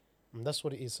 And that's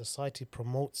what it is. Society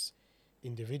promotes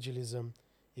individualism.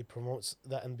 It promotes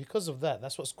that. And because of that,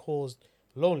 that's what's caused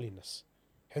loneliness.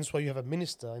 Hence why you have a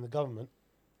minister in the government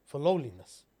for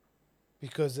loneliness.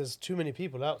 Because there's too many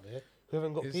people out there who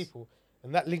haven't got people.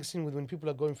 And that links in with when people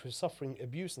are going through suffering,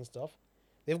 abuse and stuff.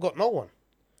 They've got no one.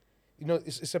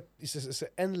 It's an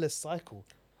endless cycle.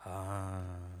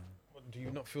 But do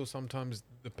you not feel sometimes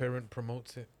the parent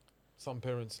promotes it? Some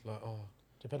parents like, oh,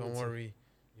 don't Dependency. worry,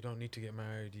 you don't need to get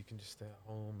married. You can just stay at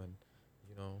home and,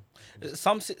 you know.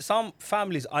 Some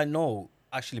families I know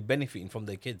actually benefiting from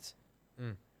their kids.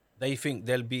 They think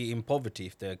they'll be in poverty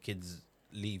if their kids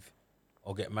leave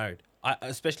or get married.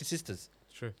 Especially sisters.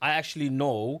 It's true. I actually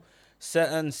know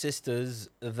certain sisters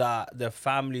that their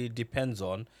family depends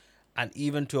on, and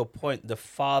even to a point, the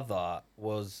father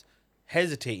was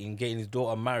hesitating getting his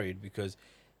daughter married because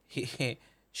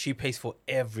she pays for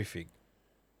everything.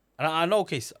 And I know,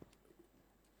 okay, so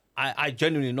I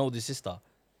genuinely know this sister.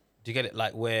 Do you get it?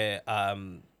 Like, where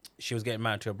she was getting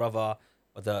married to her brother,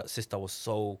 but the sister was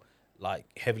so, like,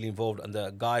 heavily involved, and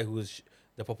the guy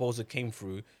the proposal came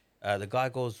through. The guy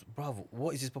goes, "Bravo,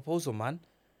 what is this proposal, man?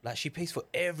 Like, she pays for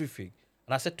everything."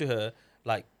 And I said to her,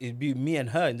 like, it'd be me and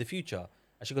her in the future.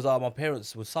 And she goes, "Oh, my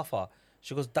parents would suffer."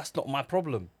 She goes, "That's not my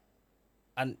problem."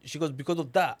 And she goes, "Because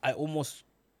of that, I don't want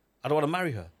to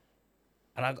marry her."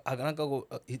 And I go,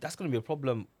 that's going to be a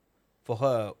problem for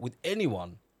her with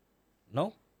anyone.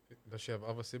 No? Does she have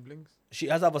other siblings? She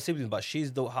has other siblings, but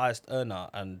she's the highest earner,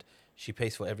 and she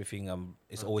pays for everything.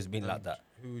 It's always been like And that.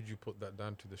 Who would you put that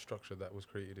down to? The structure that was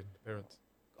created in parents.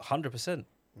 100%.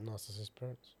 Narcissist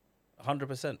parents.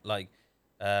 100%. Like,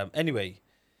 anyway,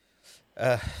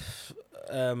 uh,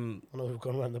 I know we've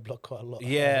gone around the block quite a lot.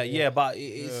 yeah, but it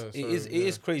is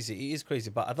Yeah. crazy. It is crazy,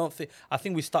 but I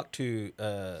think we stuck to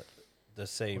the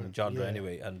same Well, genre yeah.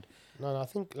 anyway. And No, I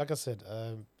think, like I said,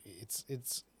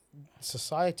 it's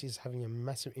society is having a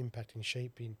massive impact in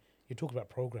shaping. You talk about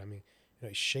programming,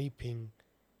 it's shaping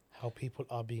how people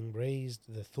are being raised,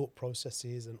 the thought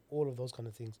processes, and all of those kind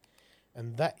of things,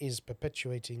 and that is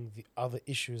perpetuating the other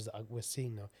issues that we're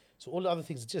seeing now. So all the other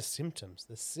things are just symptoms,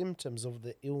 the symptoms of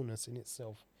the illness in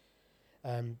itself,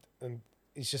 and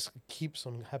it just keeps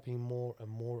on happening more and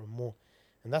more and more.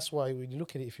 And that's why when you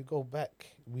look at it, if you go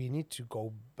back, we need to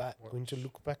go back. We need to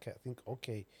look back at think,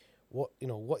 okay, what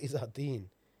is our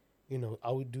deen? Do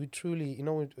we truly,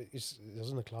 it was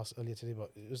in the class earlier today,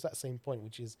 but it was that same point,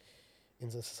 which is in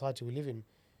the society we live in,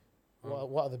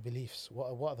 what are the beliefs?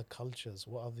 What are the cultures?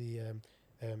 What are the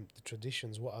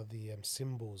traditions? What are the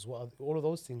symbols? What are all of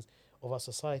those things of our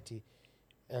society?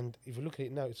 And if you look at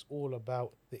it now, it's all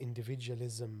about the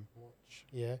individualism,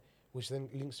 yeah, which then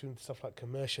links to stuff like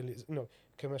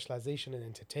commercialization and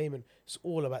entertainment. It's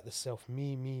all about the self,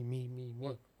 me.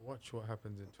 Watch what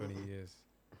happens in 20 years,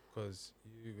 because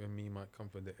you and me might come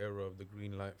from the era of the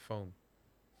green light phone.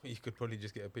 You could probably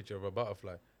just get a picture of a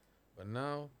butterfly, but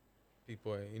now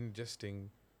people are ingesting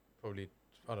probably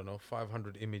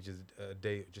 500 images a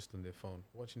day just on their phone.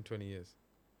 Watch in 20 years.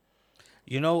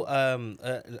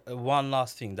 One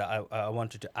last thing that I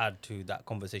wanted to add to that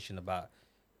conversation about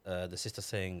the sister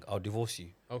saying, "I'll divorce you."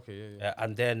 Okay, yeah.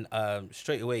 And then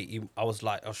straight away, I was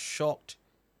shocked.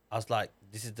 I was like,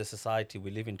 this is the society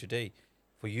we live in today.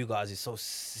 For you guys, it's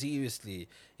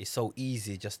so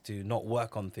easy just to not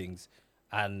work on things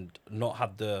and not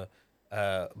have the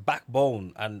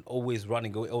backbone and always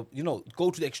running,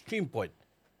 go to the extreme point.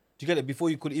 Do you get it? Before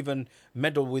you could even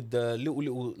meddle with the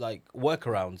little like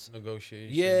workarounds. Negotiation.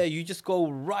 Yeah, you just go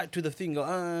right to the thing.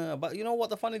 But you know what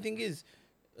the funny thing is?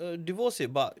 Divorce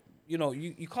it, but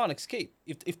you can't escape.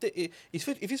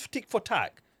 If it's tick for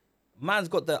tack, man's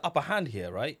got the upper hand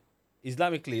here, right?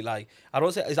 Islamically, like I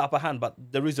don't say it's upper hand, but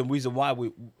there is a reason why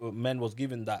men was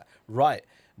given that right.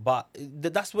 But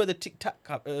that's where the tick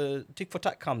for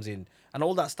tack comes in, and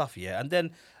all that stuff, yeah. And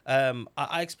then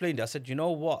I explained it. I said, you know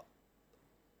what?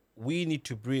 We need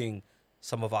to bring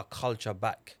some of our culture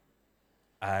back.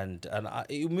 And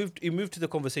it moved to the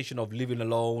conversation of living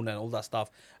alone and all that stuff,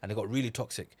 and it got really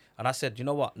toxic. And I said, you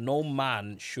know what? No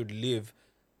man should live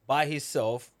by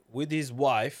himself with his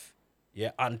wife,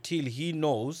 yeah, until he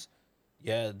knows,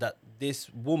 yeah, that this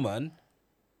woman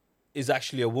is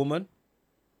actually a woman.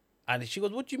 And she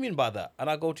goes, "What do you mean by that?" And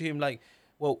I go to him like,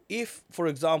 "Well, if, for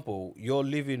example, you're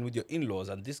living with your in-laws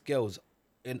and this girl's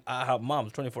at her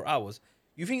mom's 24 hours,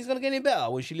 you think it's gonna get any better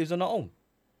when she lives on her own?"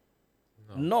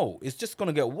 No, it's just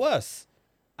gonna get worse.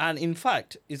 And in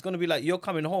fact, it's gonna be like you're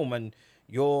coming home and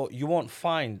you won't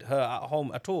find her at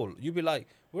home at all. You'll be like,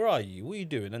 "Where are you? What are you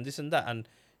doing?" And this and that. And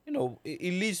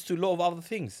it leads to a lot of other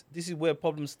things. This is where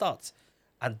problem starts.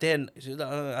 And then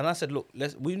and I said, look,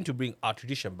 we need to bring our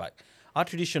tradition back. Our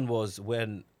tradition was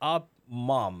when our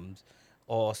moms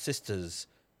or sisters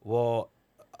were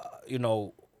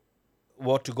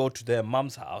were to go to their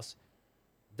mom's house,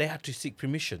 they had to seek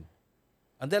permission.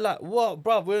 And they're like, "What,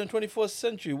 bruv? We're in 21st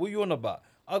century. What are you on about?"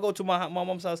 I go to my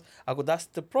mom's house. I go, "That's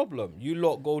the problem. You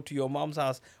lot go to your mom's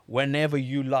house whenever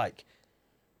you like."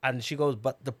 And she goes,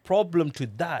 "But the problem to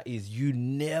that is you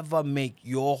never make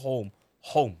your home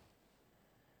home.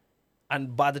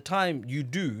 And by the time you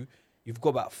do, you've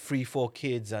got about 3-4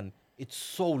 kids, and it's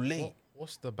so late."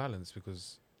 What's the balance?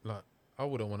 Because like I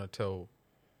wouldn't want to tell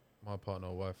my partner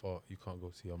or wife, "Oh, you can't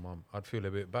go see your mom." I'd feel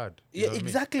a bit bad. You Yeah, know what I mean?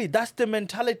 exactly. That's the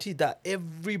mentality that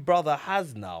every brother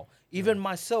has now. Even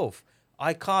myself,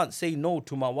 I can't say no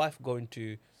to my wife going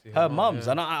to See her her mum, mum's,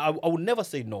 yeah. and I would never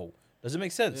say no. Does it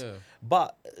make sense? Yeah.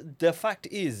 But the fact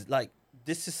is, like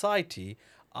this society,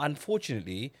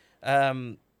 unfortunately,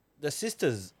 the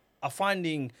sisters are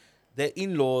finding their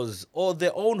in-laws or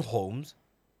their own homes.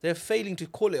 They're failing to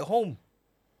call it home.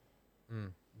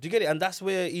 Do you get it? And that's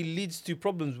where it leads to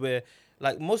problems where,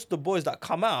 like, most of the boys that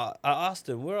come out, I ask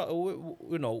them, "Where,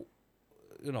 you're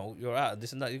at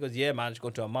this and that." He goes, "Yeah, man, she's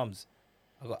going to her mum's."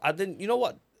 I go, and then you know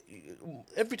what?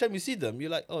 Every time you see them,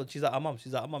 you're like, "Oh, she's at her mum.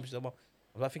 She's at her mum. She's at her mum."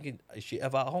 I'm like thinking, is she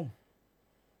ever at home?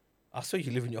 I saw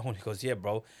you live in your home. He goes, "Yeah,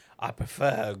 bro. I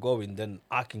prefer her going, then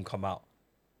I can come out."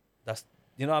 That's,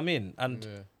 you know what I mean? And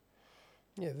Yeah.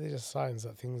 Yeah, they're just signs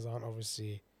that things aren't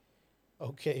obviously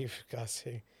okay. If you guys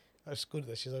say, That's good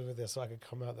that she's over there, so I could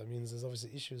come out. That means there's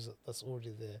obviously issues that's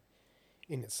already there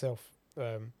in itself.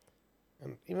 And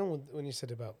even when you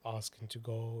said about asking to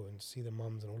go and see the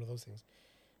mums and all of those things,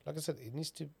 like I said, it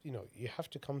needs to, you have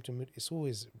to come to. It's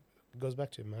always it goes back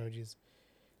to marriages,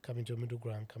 coming to a middle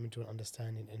ground, coming to an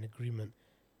understanding, an agreement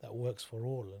that works for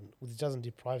all, and it doesn't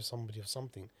deprive somebody of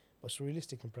something, but it's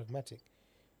realistic and pragmatic,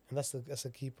 and that's a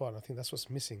key part. I think that's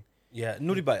what's missing. Yeah,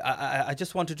 Nuri Bhai, I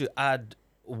just wanted to add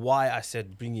why I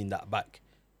said bringing that back,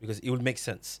 because it would make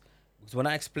sense. Because when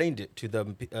I explained it to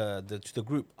them, to the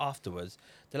group afterwards,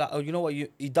 they're like, "Oh, you know what?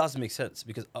 It does make sense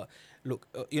because look,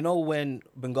 when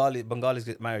Bengalis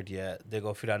get married, yeah, they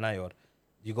go Firanayor.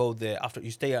 You go there after you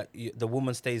stay at the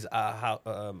woman stays at her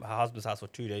husband's house for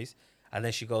 2 days, and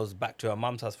then she goes back to her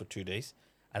mom's house for 2 days,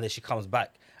 and then she comes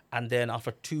back, and then after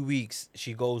 2 weeks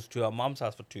she goes to her mom's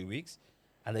house for 2 weeks,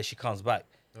 and then she comes back.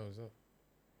 Oh, is that?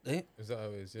 Eh? Is that how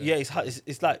it is? Yeah,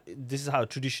 it's like this is how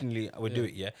traditionally we do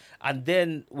it, yeah. And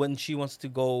then when she wants to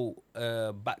go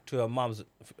back to her mom's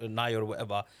Naya or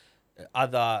whatever,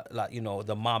 other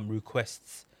the mom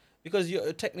requests, because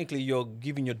you're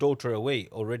giving your daughter away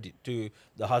already to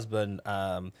the husband,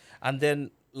 and then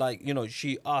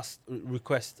she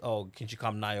requests, oh, can she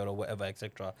come Naya or whatever,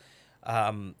 etc.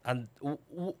 And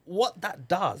what that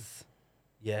does,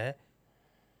 yeah,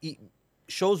 it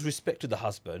shows respect to the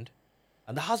husband.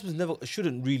 And the husbands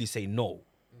shouldn't really say no.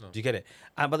 No. Do you get it?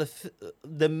 But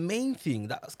the main thing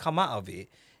that's come out of it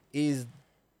is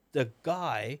the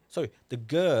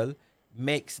girl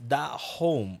makes that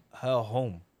home her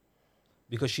home,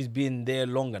 because she's been there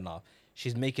long enough.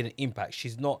 She's making an impact.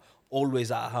 She's not always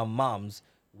at her mom's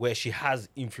where she has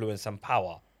influence and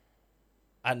power.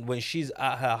 And when she's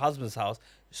at her husband's house,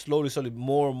 slowly,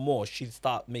 more and more, she'll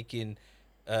start making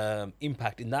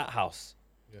impact in that house.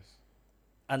 Yes.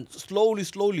 And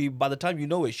slowly, by the time you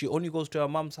know it, she only goes to her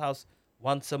mum's house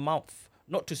once a month,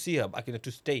 not to see her, but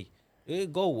to stay.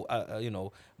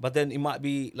 But then it might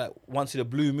be like once in a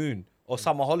blue moon or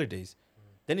summer holidays.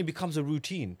 Then it becomes a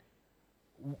routine.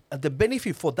 The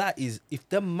benefit for that is if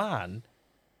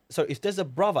there's a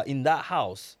brother in that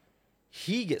house,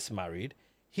 he gets married,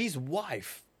 his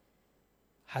wife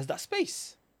has that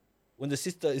space. When the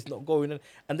sister is not going in,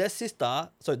 and that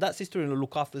sister-in-law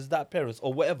look after that parents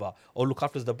or whatever, or look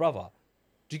after the brother.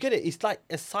 Do you get it? It's like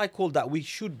a cycle that we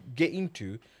should get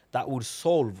into that would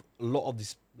solve a lot of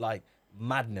this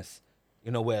madness,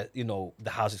 where the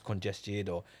house is congested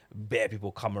or bare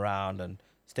people come around and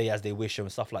stay as they wish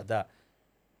and stuff like that.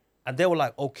 And they were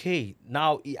like, okay,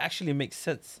 now it actually makes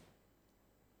sense.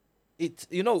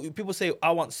 People say, I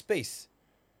want space.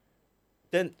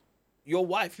 Then your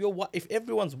wife, if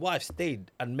everyone's wife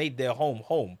stayed and made their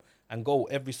home and go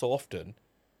every so often,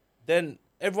 then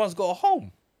everyone's got a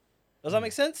home. Does that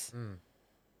make sense?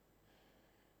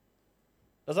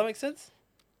 Does that make sense?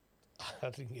 I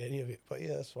didn't get any of it, but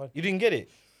yeah, that's fine. You didn't get it?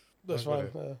 That's I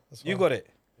got fine. it. That's fine. You got it?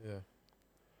 Yeah.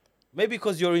 Maybe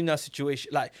because you're in a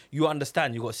situation, like you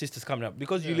understand you got sisters coming up.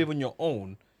 Because you live on your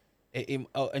own,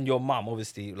 and your mom,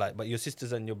 obviously, but your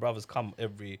sisters and your brothers come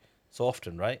every so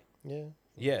often, right? Yeah.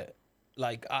 Yeah.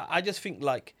 I just think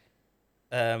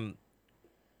I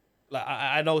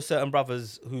know certain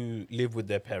brothers who live with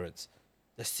their parents.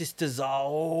 The sisters are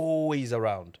always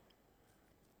around.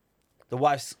 The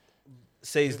wife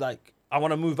says I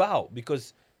want to move out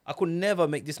because I could never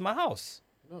make this my house.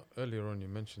 Earlier on you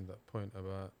mentioned that point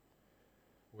about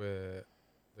where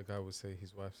the guy would say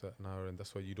his wife's at an hour and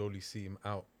that's why you'd only see him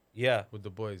out Yeah. with the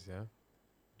boys, yeah?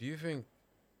 Do you think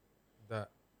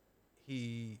that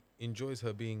he enjoys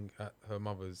her being at her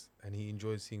mother's and he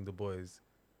enjoys seeing the boys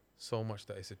so much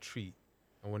that it's a treat,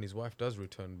 and when his wife does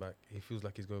return back, he feels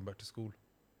like he's going back to school?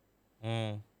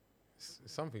 It's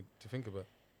something to think about.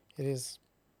 It is.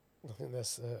 I think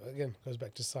that's, again, goes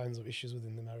back to signs of issues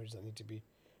within the marriage that need to be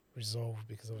resolved,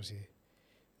 because obviously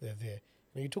they're there.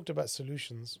 You talked about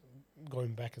solutions,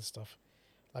 going back and stuff.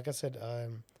 Like I said, I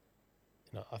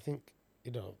think,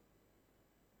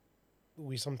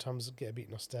 we sometimes get a bit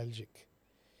nostalgic,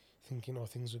 thinking, oh,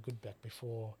 things were good back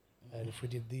before, and if we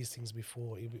did these things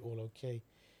before, it'd be all okay.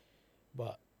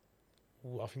 But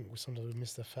I think sometimes we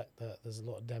miss the fact that there's a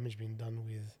lot of damage being done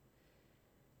with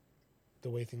the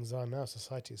way things are now.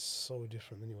 Society is so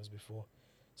different than it was before.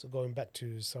 So going back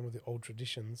to some of the old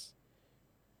traditions,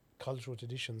 cultural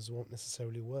traditions won't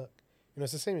necessarily work.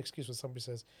 It's the same excuse when somebody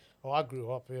says, oh, I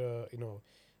grew up,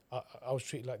 I was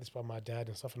treated like this by my dad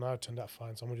and stuff, and I turned out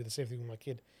fine, so I'm going to do the same thing with my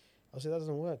kid. I'll say that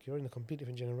doesn't work. You're in a complete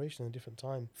different generation and a different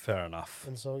time. Fair enough.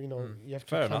 And so, you have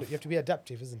Fair to enough. you have to be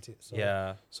adaptive, isn't it? So,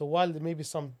 Yeah. So while there may be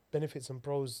some benefits and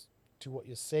pros to what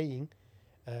you're saying,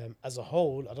 as a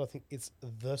whole, I don't think it's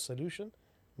the solution.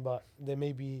 but there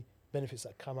may be benefits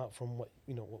that come out from what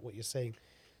you're saying.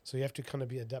 So you have to kind of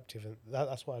be adaptive, and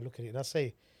that's why I look at it. And I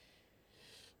say,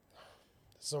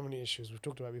 so many issues we've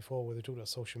talked about before, where we talked about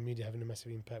social media having a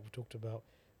massive impact. We've talked about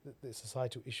the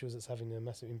societal issues that's having a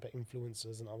massive impact,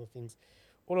 influencers and other things.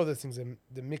 All of those things are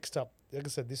they're mixed up. Like I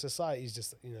said, this society is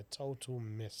just in a total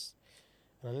mess,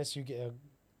 and unless you get a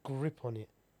grip on it,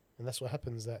 and that's what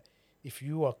happens. That if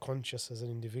you are conscious as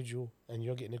an individual and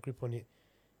you're getting a grip on it,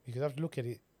 because I have to look at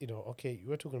it. Okay,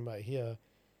 we're talking about here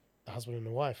a husband and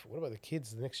a wife. What about the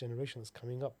kids, the next generation that's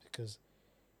coming up? Because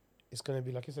it's going to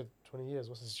be, like you said, 20 years.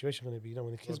 What's the situation going to be?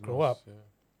 When the kids grow up,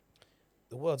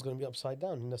 the world's going to be upside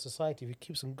down. Society, if it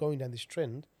keeps on going down this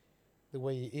trend, the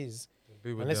way it is,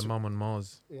 Be with unless their mum on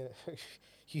Mars. yeah,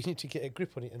 you need to get a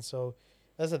grip on it. And so,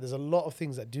 as I said, there's a lot of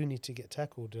things that do need to get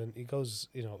tackled, and it goes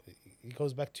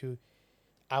back to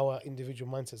our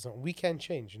individual mindsets. Now, we can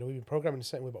change. We've been programmed in a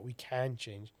certain way, but we can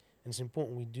change, and it's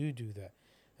important we do that.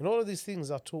 And all of these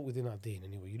things are taught within our deen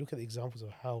anyway. You look at the examples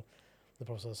of how the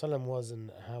Prophet ﷺ was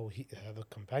and how the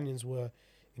companions were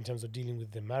in terms of dealing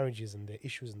with their marriages and their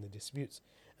issues and their disputes,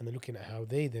 and then looking at how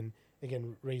they then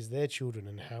again raised their children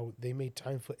and how they made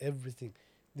time for everything.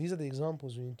 These are the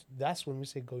examples that's when we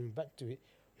say going back to it.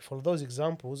 We follow those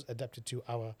examples adapted to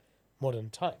our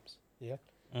modern times. Yeah,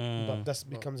 but that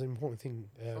becomes an important thing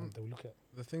that we look at.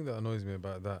 The thing that annoys me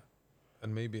about that,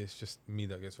 and maybe it's just me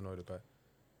that gets annoyed about,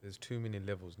 there's too many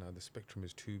levels now. The spectrum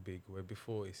is too big. Where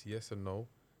before it's yes and no,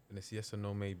 and it's yes and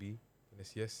no maybe, and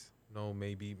it's yes, no,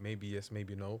 maybe, maybe yes,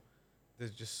 maybe no.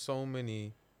 There's just so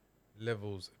many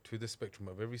levels to the spectrum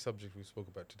of every subject we spoke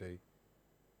about today,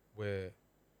 where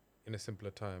in a simpler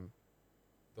time,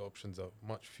 the options are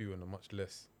much fewer and much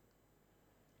less.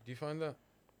 Do you find that?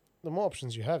 The more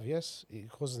options you have, yes, it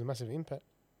causes a massive impact.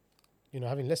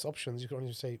 Having less options, you can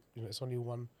only say, it's only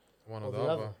one One or or the the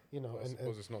other. other. I And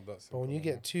suppose it's not that but simple. when you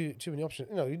anymore. get too many options,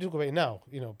 you talk about it now.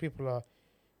 People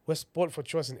we're spoiled for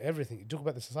choice in everything. You talk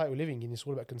about the society we're living in. It's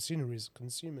all about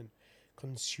consumerism.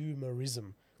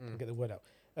 Can't get the word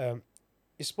out.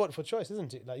 It's spoiled for choice,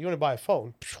 isn't it? Like you want to buy a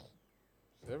phone.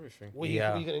 It's everything. What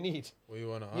Yeah. are you going to need? Well, you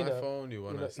want an You know, iPhone, you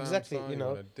want a Samsung, exactly, you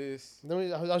want a this. No,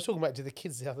 I was talking about it to the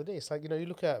kids the other day. It's like, you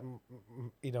look at,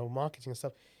 marketing and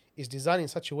stuff. It's designed in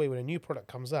such a way when a new product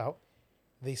comes out,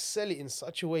 they sell it in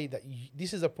such a way that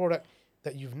this is a product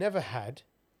that you've never had,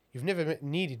 you've never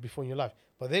needed before in your life.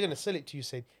 But they're going to sell it to you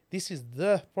saying, this is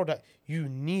the product you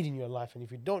need in your life. And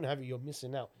if you don't have it, you're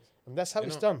missing out. And that's how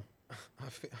it's done. I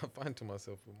find to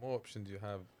myself, the more options you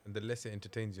have, and the less it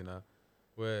entertains you now.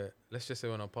 Where, let's just say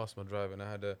when I passed my drive and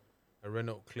I had a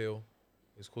Renault Clio,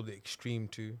 it's called the Extreme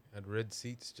 2, had red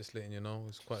seats, just letting you know,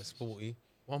 it's quite sporty.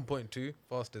 1.2,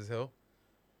 fast as hell.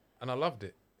 And I loved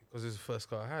it because it was the first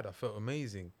car I had. I felt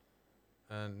amazing.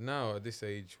 And now at this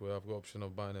age where I've got option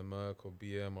of buying a Merc or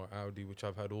BM or Audi, which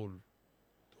I've had all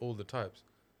the types,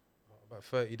 about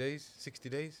 30 days, 60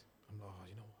 days, I'm like, I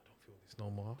don't feel this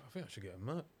no more. I think I should get a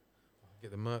Merc.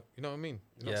 Get the Merc. You know what I mean?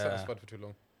 You're not Yeah. satisfied for too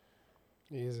long.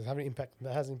 It's having impact.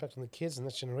 That has impact on the kids and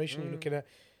next generation. You're looking at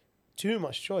too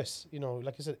much choice.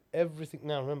 Like you said, everything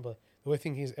now. Remember, the way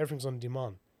thinking is everything's on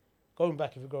demand. Going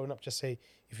back, if you're growing up, just say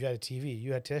if you had a TV,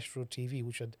 you had terrestrial TV,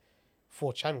 which had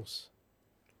 4 channels.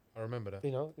 I remember that.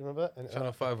 You remember that? And,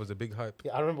 Channel 5 was a big hype.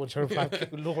 Yeah, I remember when Channel 5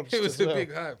 launched. It was as a well.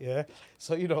 big hype. Yeah.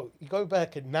 So you go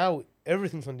back and now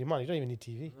everything's on demand. You don't even need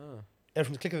TV. Ah,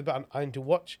 Everything's clicking the button, I need to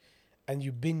watch, and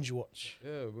you binge watch.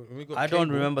 yeah, when we got I don't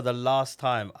cable- remember the last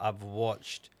time I've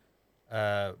watched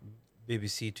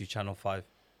BBC to Channel 5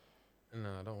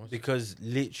 No, I don't watch it. because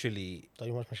literally Don't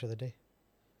you watch Match of the Day?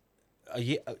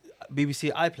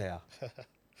 BBC iPlayer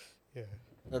Yeah.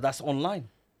 that's online.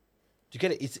 Do you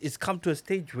get it? It's come to a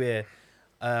stage where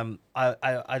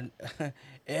I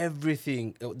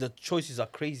everything the choices are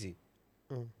crazy.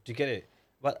 Mm. Do you get it?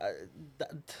 But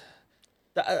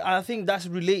I think that's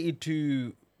related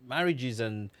to marriages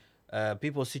and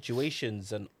people's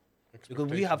situations and because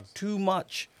we have Expectations. too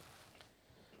much.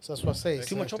 So that's what I say.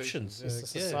 Too much Expectations, options. yeah, It's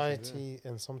a expectations, society,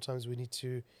 and sometimes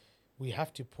we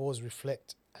have to pause,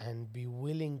 reflect, and be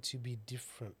willing to be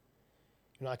different.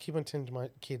 I keep on telling my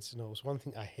kids, it's one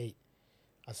thing I hate.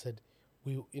 I said,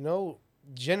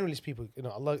 generally people,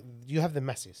 Allah, you have the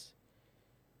masses,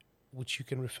 which you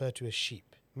can refer to as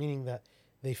sheep, meaning that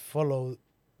they follow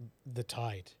the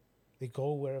tide. They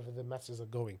go wherever the masses are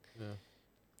going. Yeah.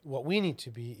 What we need to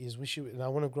be is and I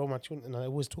want to grow my children, and I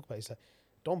always talk about it, it's like,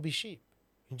 don't be sheep.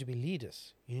 You need to be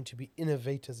leaders. You need to be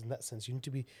innovators in that sense. You need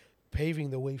to be paving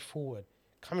the way forward,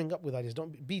 coming up with ideas.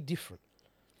 Don't be different.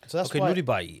 So that's Okay, why.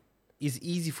 Nuribai, it's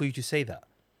easy for you to say that.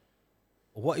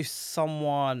 What if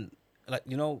someone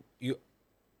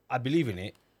I believe in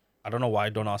it. I don't know why.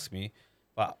 Don't ask me.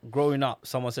 But But growing up,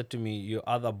 someone said to me, "You're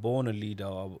either born a leader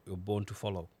or you're born to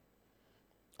follow."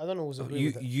 I don't always agree You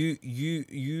with that. you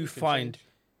can find, change.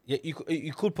 yeah,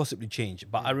 you could possibly change.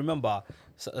 But I remember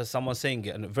someone saying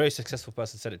it, and a very successful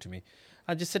person said it to me.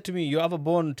 I just said to me, "You're either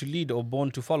born to lead or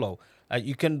born to follow.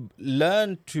 You can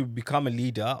learn to become a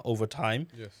leader over time,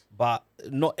 Yes. but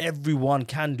not everyone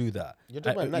can do that." You're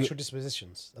talking about you- natural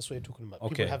dispositions. That's what you're talking about.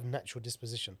 Okay. People have natural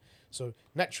disposition. So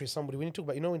naturally, somebody when you talk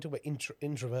about, when you talk about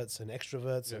introverts and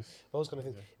extroverts and Yes. those kind of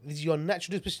things, your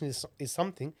natural disposition is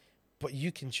something, but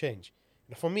you can change.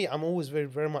 And for me, I'm always very,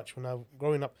 very much when I'm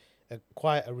growing up,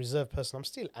 quite a reserved person. I'm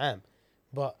still am,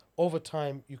 but over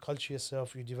time, you culture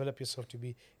yourself, you develop yourself to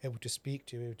be able to speak,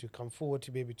 to be able to come forward,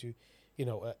 to be able to,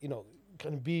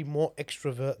 can be more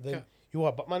extrovert than Yeah. you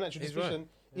are. But my natural He's right. disposition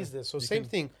is there. So You same can-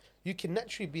 thing. You can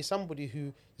naturally be somebody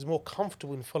who is more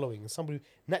comfortable in following, and somebody who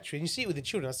naturally. And you see it with the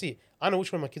children. I know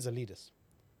which one of my kids are leaders,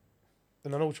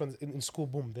 and I know which ones in school.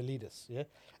 Boom, they're leaders. Yeah,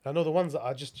 and I know the ones that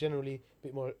are just generally a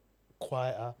bit more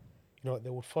quieter. They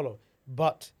would follow.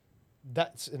 But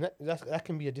that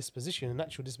can be a disposition, a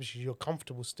natural disposition, your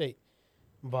comfortable state.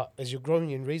 But as you're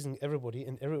growing and raising everybody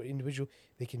and every individual,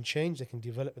 they can change, they can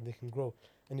develop, and they can grow.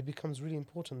 And it becomes really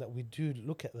important that we do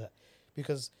look at that,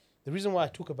 because the reason why I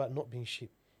talk about not being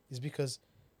sheep is because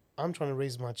I'm trying to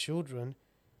raise my children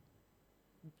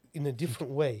in a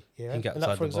different way. Yeah. Think And outside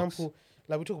like, for the box. example,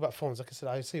 like we talk about phones. Like I said,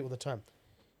 I say it all the time.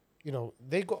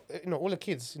 They got all the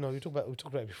kids. We talked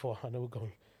about it before. I know we're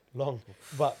going long,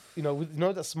 but that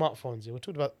smartphones. Yeah, we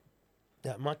talked about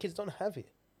that. My kids don't have it.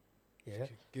 Yeah.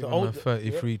 Give The him a old-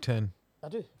 3310. I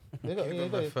do. They got, Give yeah,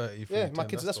 him they a got- 3310. yeah, my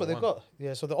kids. That's what the they one. got.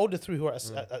 Yeah. So the older three who are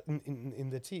in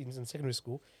their teens in secondary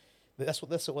school, that's what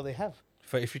they have.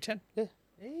 3310.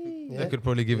 Yeah. They could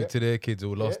probably give Yeah. it to their kids who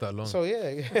will last Yeah. that long. So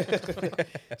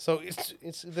so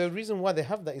it's the reason why they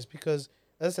have that is because,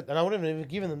 as I said, and I wouldn't have even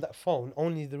given them that phone.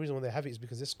 Only the reason why they have it is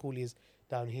because their school is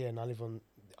down here and I live on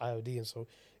IOD, and so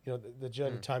the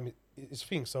journey time is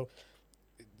thing. So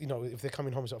if they're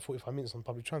coming home, it's about 45 minutes on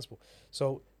public transport.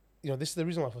 So this is the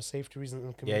reason why, for safety reasons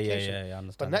and Yeah, communication. I But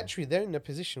understand. naturally, they're in a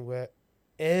position where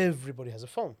everybody has a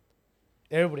phone.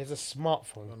 Everybody has a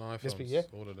smartphone. On Let's be- iPhones, yeah.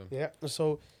 all of them. Yeah.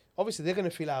 So obviously they're going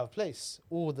to feel out of place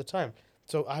all the time.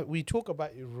 So we talk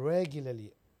about it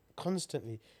regularly,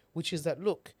 constantly, which is that,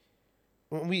 look,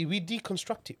 when we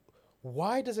deconstruct it.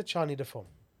 Why does a child need a phone?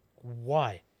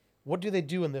 Why? What do they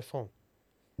do on their phone?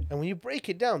 And when you break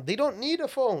it down, they don't need a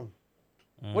phone.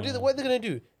 What are they going to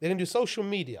do? They're going to do social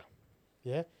media.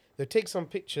 Yeah. They'll take some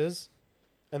pictures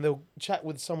and they'll chat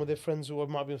with some of their friends who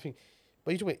might be on the thing.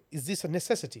 But you talk about, is this a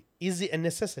necessity? Is it a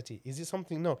necessity? Is it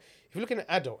something? No. If you're looking at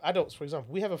adults, for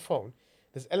example, we have a phone.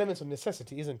 There's elements of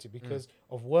necessity, isn't it? Because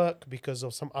of work, because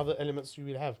of some other elements you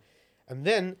will have. And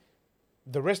then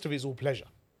the rest of it is all pleasure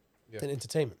Yeah. and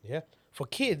entertainment. Yeah. For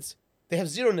kids, they have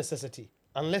zero necessity.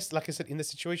 Unless, like I said, in the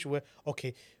situation where,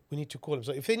 okay, we need to call them.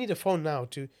 So if they need a phone now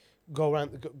to go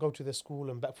around, go to their school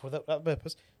and back for that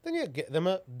purpose, then get them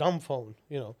a dumb phone,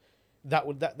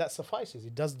 that suffices.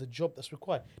 It does the job that's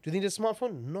required. Do they need a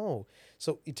smartphone? No.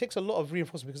 So it takes a lot of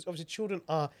reinforcement, because obviously children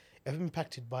are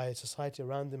impacted by society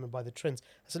around them and by the trends.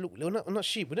 I said, look, we're not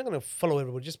sheep. We're not going to follow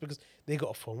everybody just because they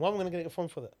got a phone. Why am I going to get a phone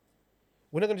for that?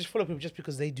 We're not going to just follow people just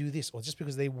because they do this, or just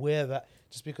because they wear that,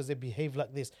 just because they behave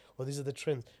like this, or these are the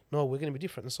trends. No, we're going to be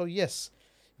different. And so, yes,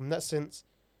 in that sense,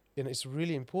 it's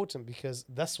really important, because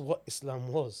that's what Islam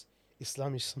was.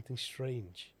 Islam is something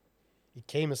strange. It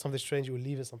came as something strange, it will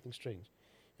leave as something strange.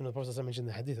 The Prophet ﷺ mentioned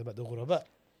the hadith about the ghuraba.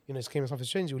 It came as something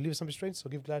strange, it will leave as something strange, so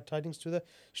give glad tidings to the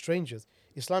strangers.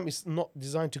 Islam is not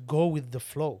designed to go with the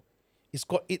flow. It's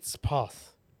got its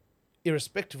path.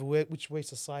 Irrespective of which way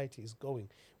society is going,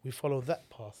 we follow that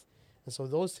path. And so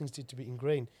those things need to be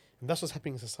ingrained. And that's what's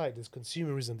happening in society. There's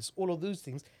consumerism, there's all of those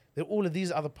things. There are all of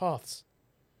these other paths.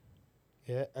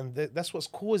 Yeah, and that's what's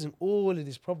causing all of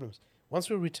these problems. Once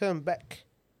we return back,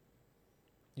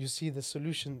 you see the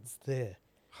solutions there.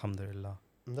 Alhamdulillah.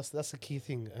 And that's the key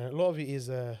thing. A lot of it is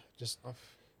just I've-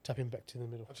 tapping back to the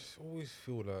middle. I just always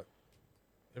feel like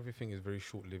everything is very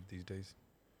short-lived these days.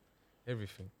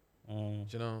 Everything. Do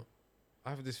you know, I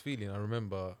have this feeling. I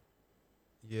remember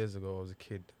years ago, I was a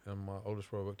kid, and my oldest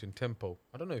brother worked in Tempo.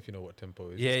 I don't know if you know what Tempo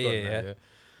is. Yeah, It's gone yeah, now, yeah.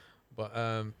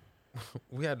 But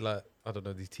we had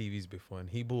these TVs before, and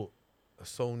he bought a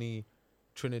Sony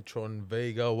Trinitron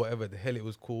Vega, whatever the hell it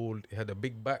was called. It had a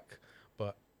big back,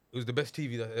 but it was the best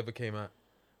TV that ever came out.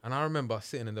 And I remember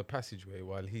sitting in the passageway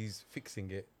while he's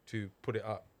fixing it to put it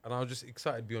up, and I was just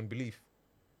excited beyond belief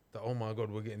that, oh my God,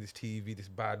 we're getting this TV, this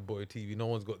bad boy TV. No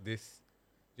one's got this.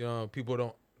 People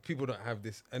don't have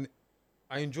this. And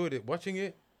I enjoyed it watching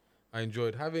it. I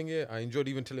enjoyed having it. I enjoyed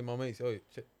even telling my mates, oh,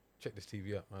 check this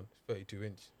TV out, man. It's 32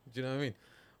 inch. Do you know what I mean?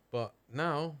 But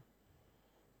now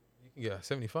you can get a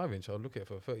 75 inch. I'll look at it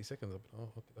for 30 seconds. I'll be, oh,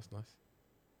 okay, that's nice.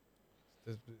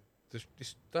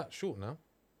 It's that short now.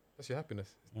 That's your happiness.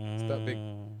 It's that big.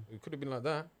 It could have been like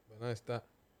that, but now it's that.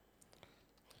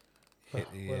 Well,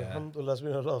 alhamdulillah, there's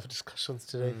been a lot of discussions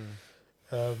today.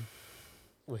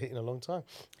 We're hitting a long time.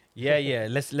 Yeah.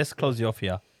 Let's close you off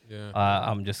here. Yeah.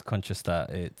 I'm just conscious that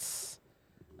it's.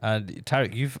 And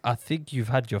Tariq, I think you've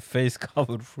had your face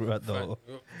covered throughout though.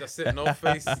 That's it. No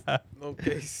face, no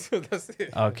case. That's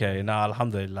it. Okay, now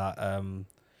alhamdulillah.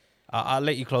 I'll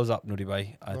let you close up, Nuri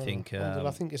Bhai. I think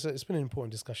it's been an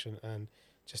important discussion, and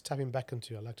just tapping back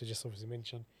into, I'd like to just obviously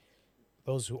mention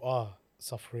those who are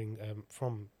suffering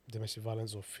from domestic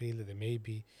violence or feel that they may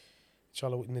be.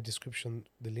 Inshallah, in the description,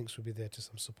 the links will be there to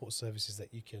some support services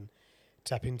that you can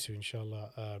tap into,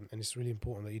 inshallah. And it's really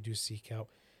important that you do seek out.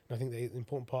 And I think the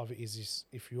important part of it is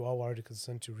if you are worried or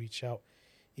concerned, to reach out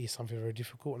is something very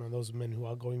difficult. And on those men who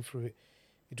are going through it,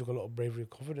 it took a lot of bravery and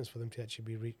confidence for them to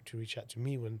actually to reach out to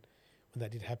me when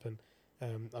that did happen.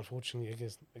 Unfortunately, I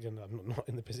guess, again, I'm not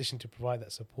in the position to provide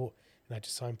that support, and I had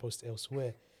to signpost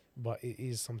elsewhere. But it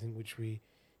is something which we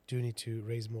do need to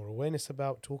raise more awareness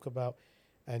about, talk about,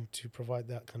 and to provide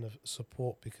that kind of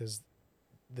support, because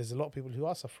there's a lot of people who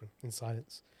are suffering in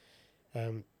silence.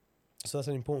 So that's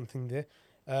an important thing there.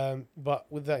 But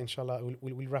with that, inshallah,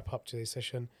 we'll wrap up today's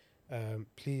session.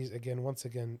 Please, once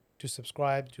again, do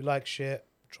subscribe, do like, share,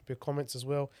 drop your comments as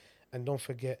well. And don't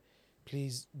forget,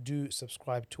 please do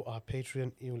subscribe to our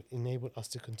Patreon. It will enable us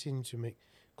to continue to make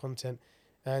content.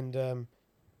 And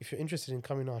if you're interested in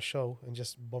coming to our show and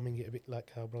just bombing it a bit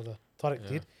like how Brother Tariq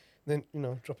did, then,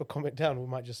 drop a comment down. We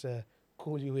might just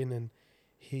call you in and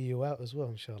hear you out as well,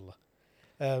 inshallah.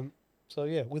 So,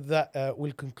 with that,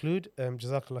 we'll conclude.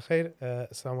 Jazakallah khair.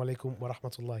 Assalamu alaikum wa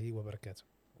rahmatullahi wa barakatuh.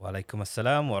 Wa alaikum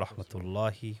assalam wa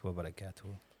rahmatullahi wa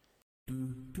barakatuh.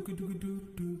 Do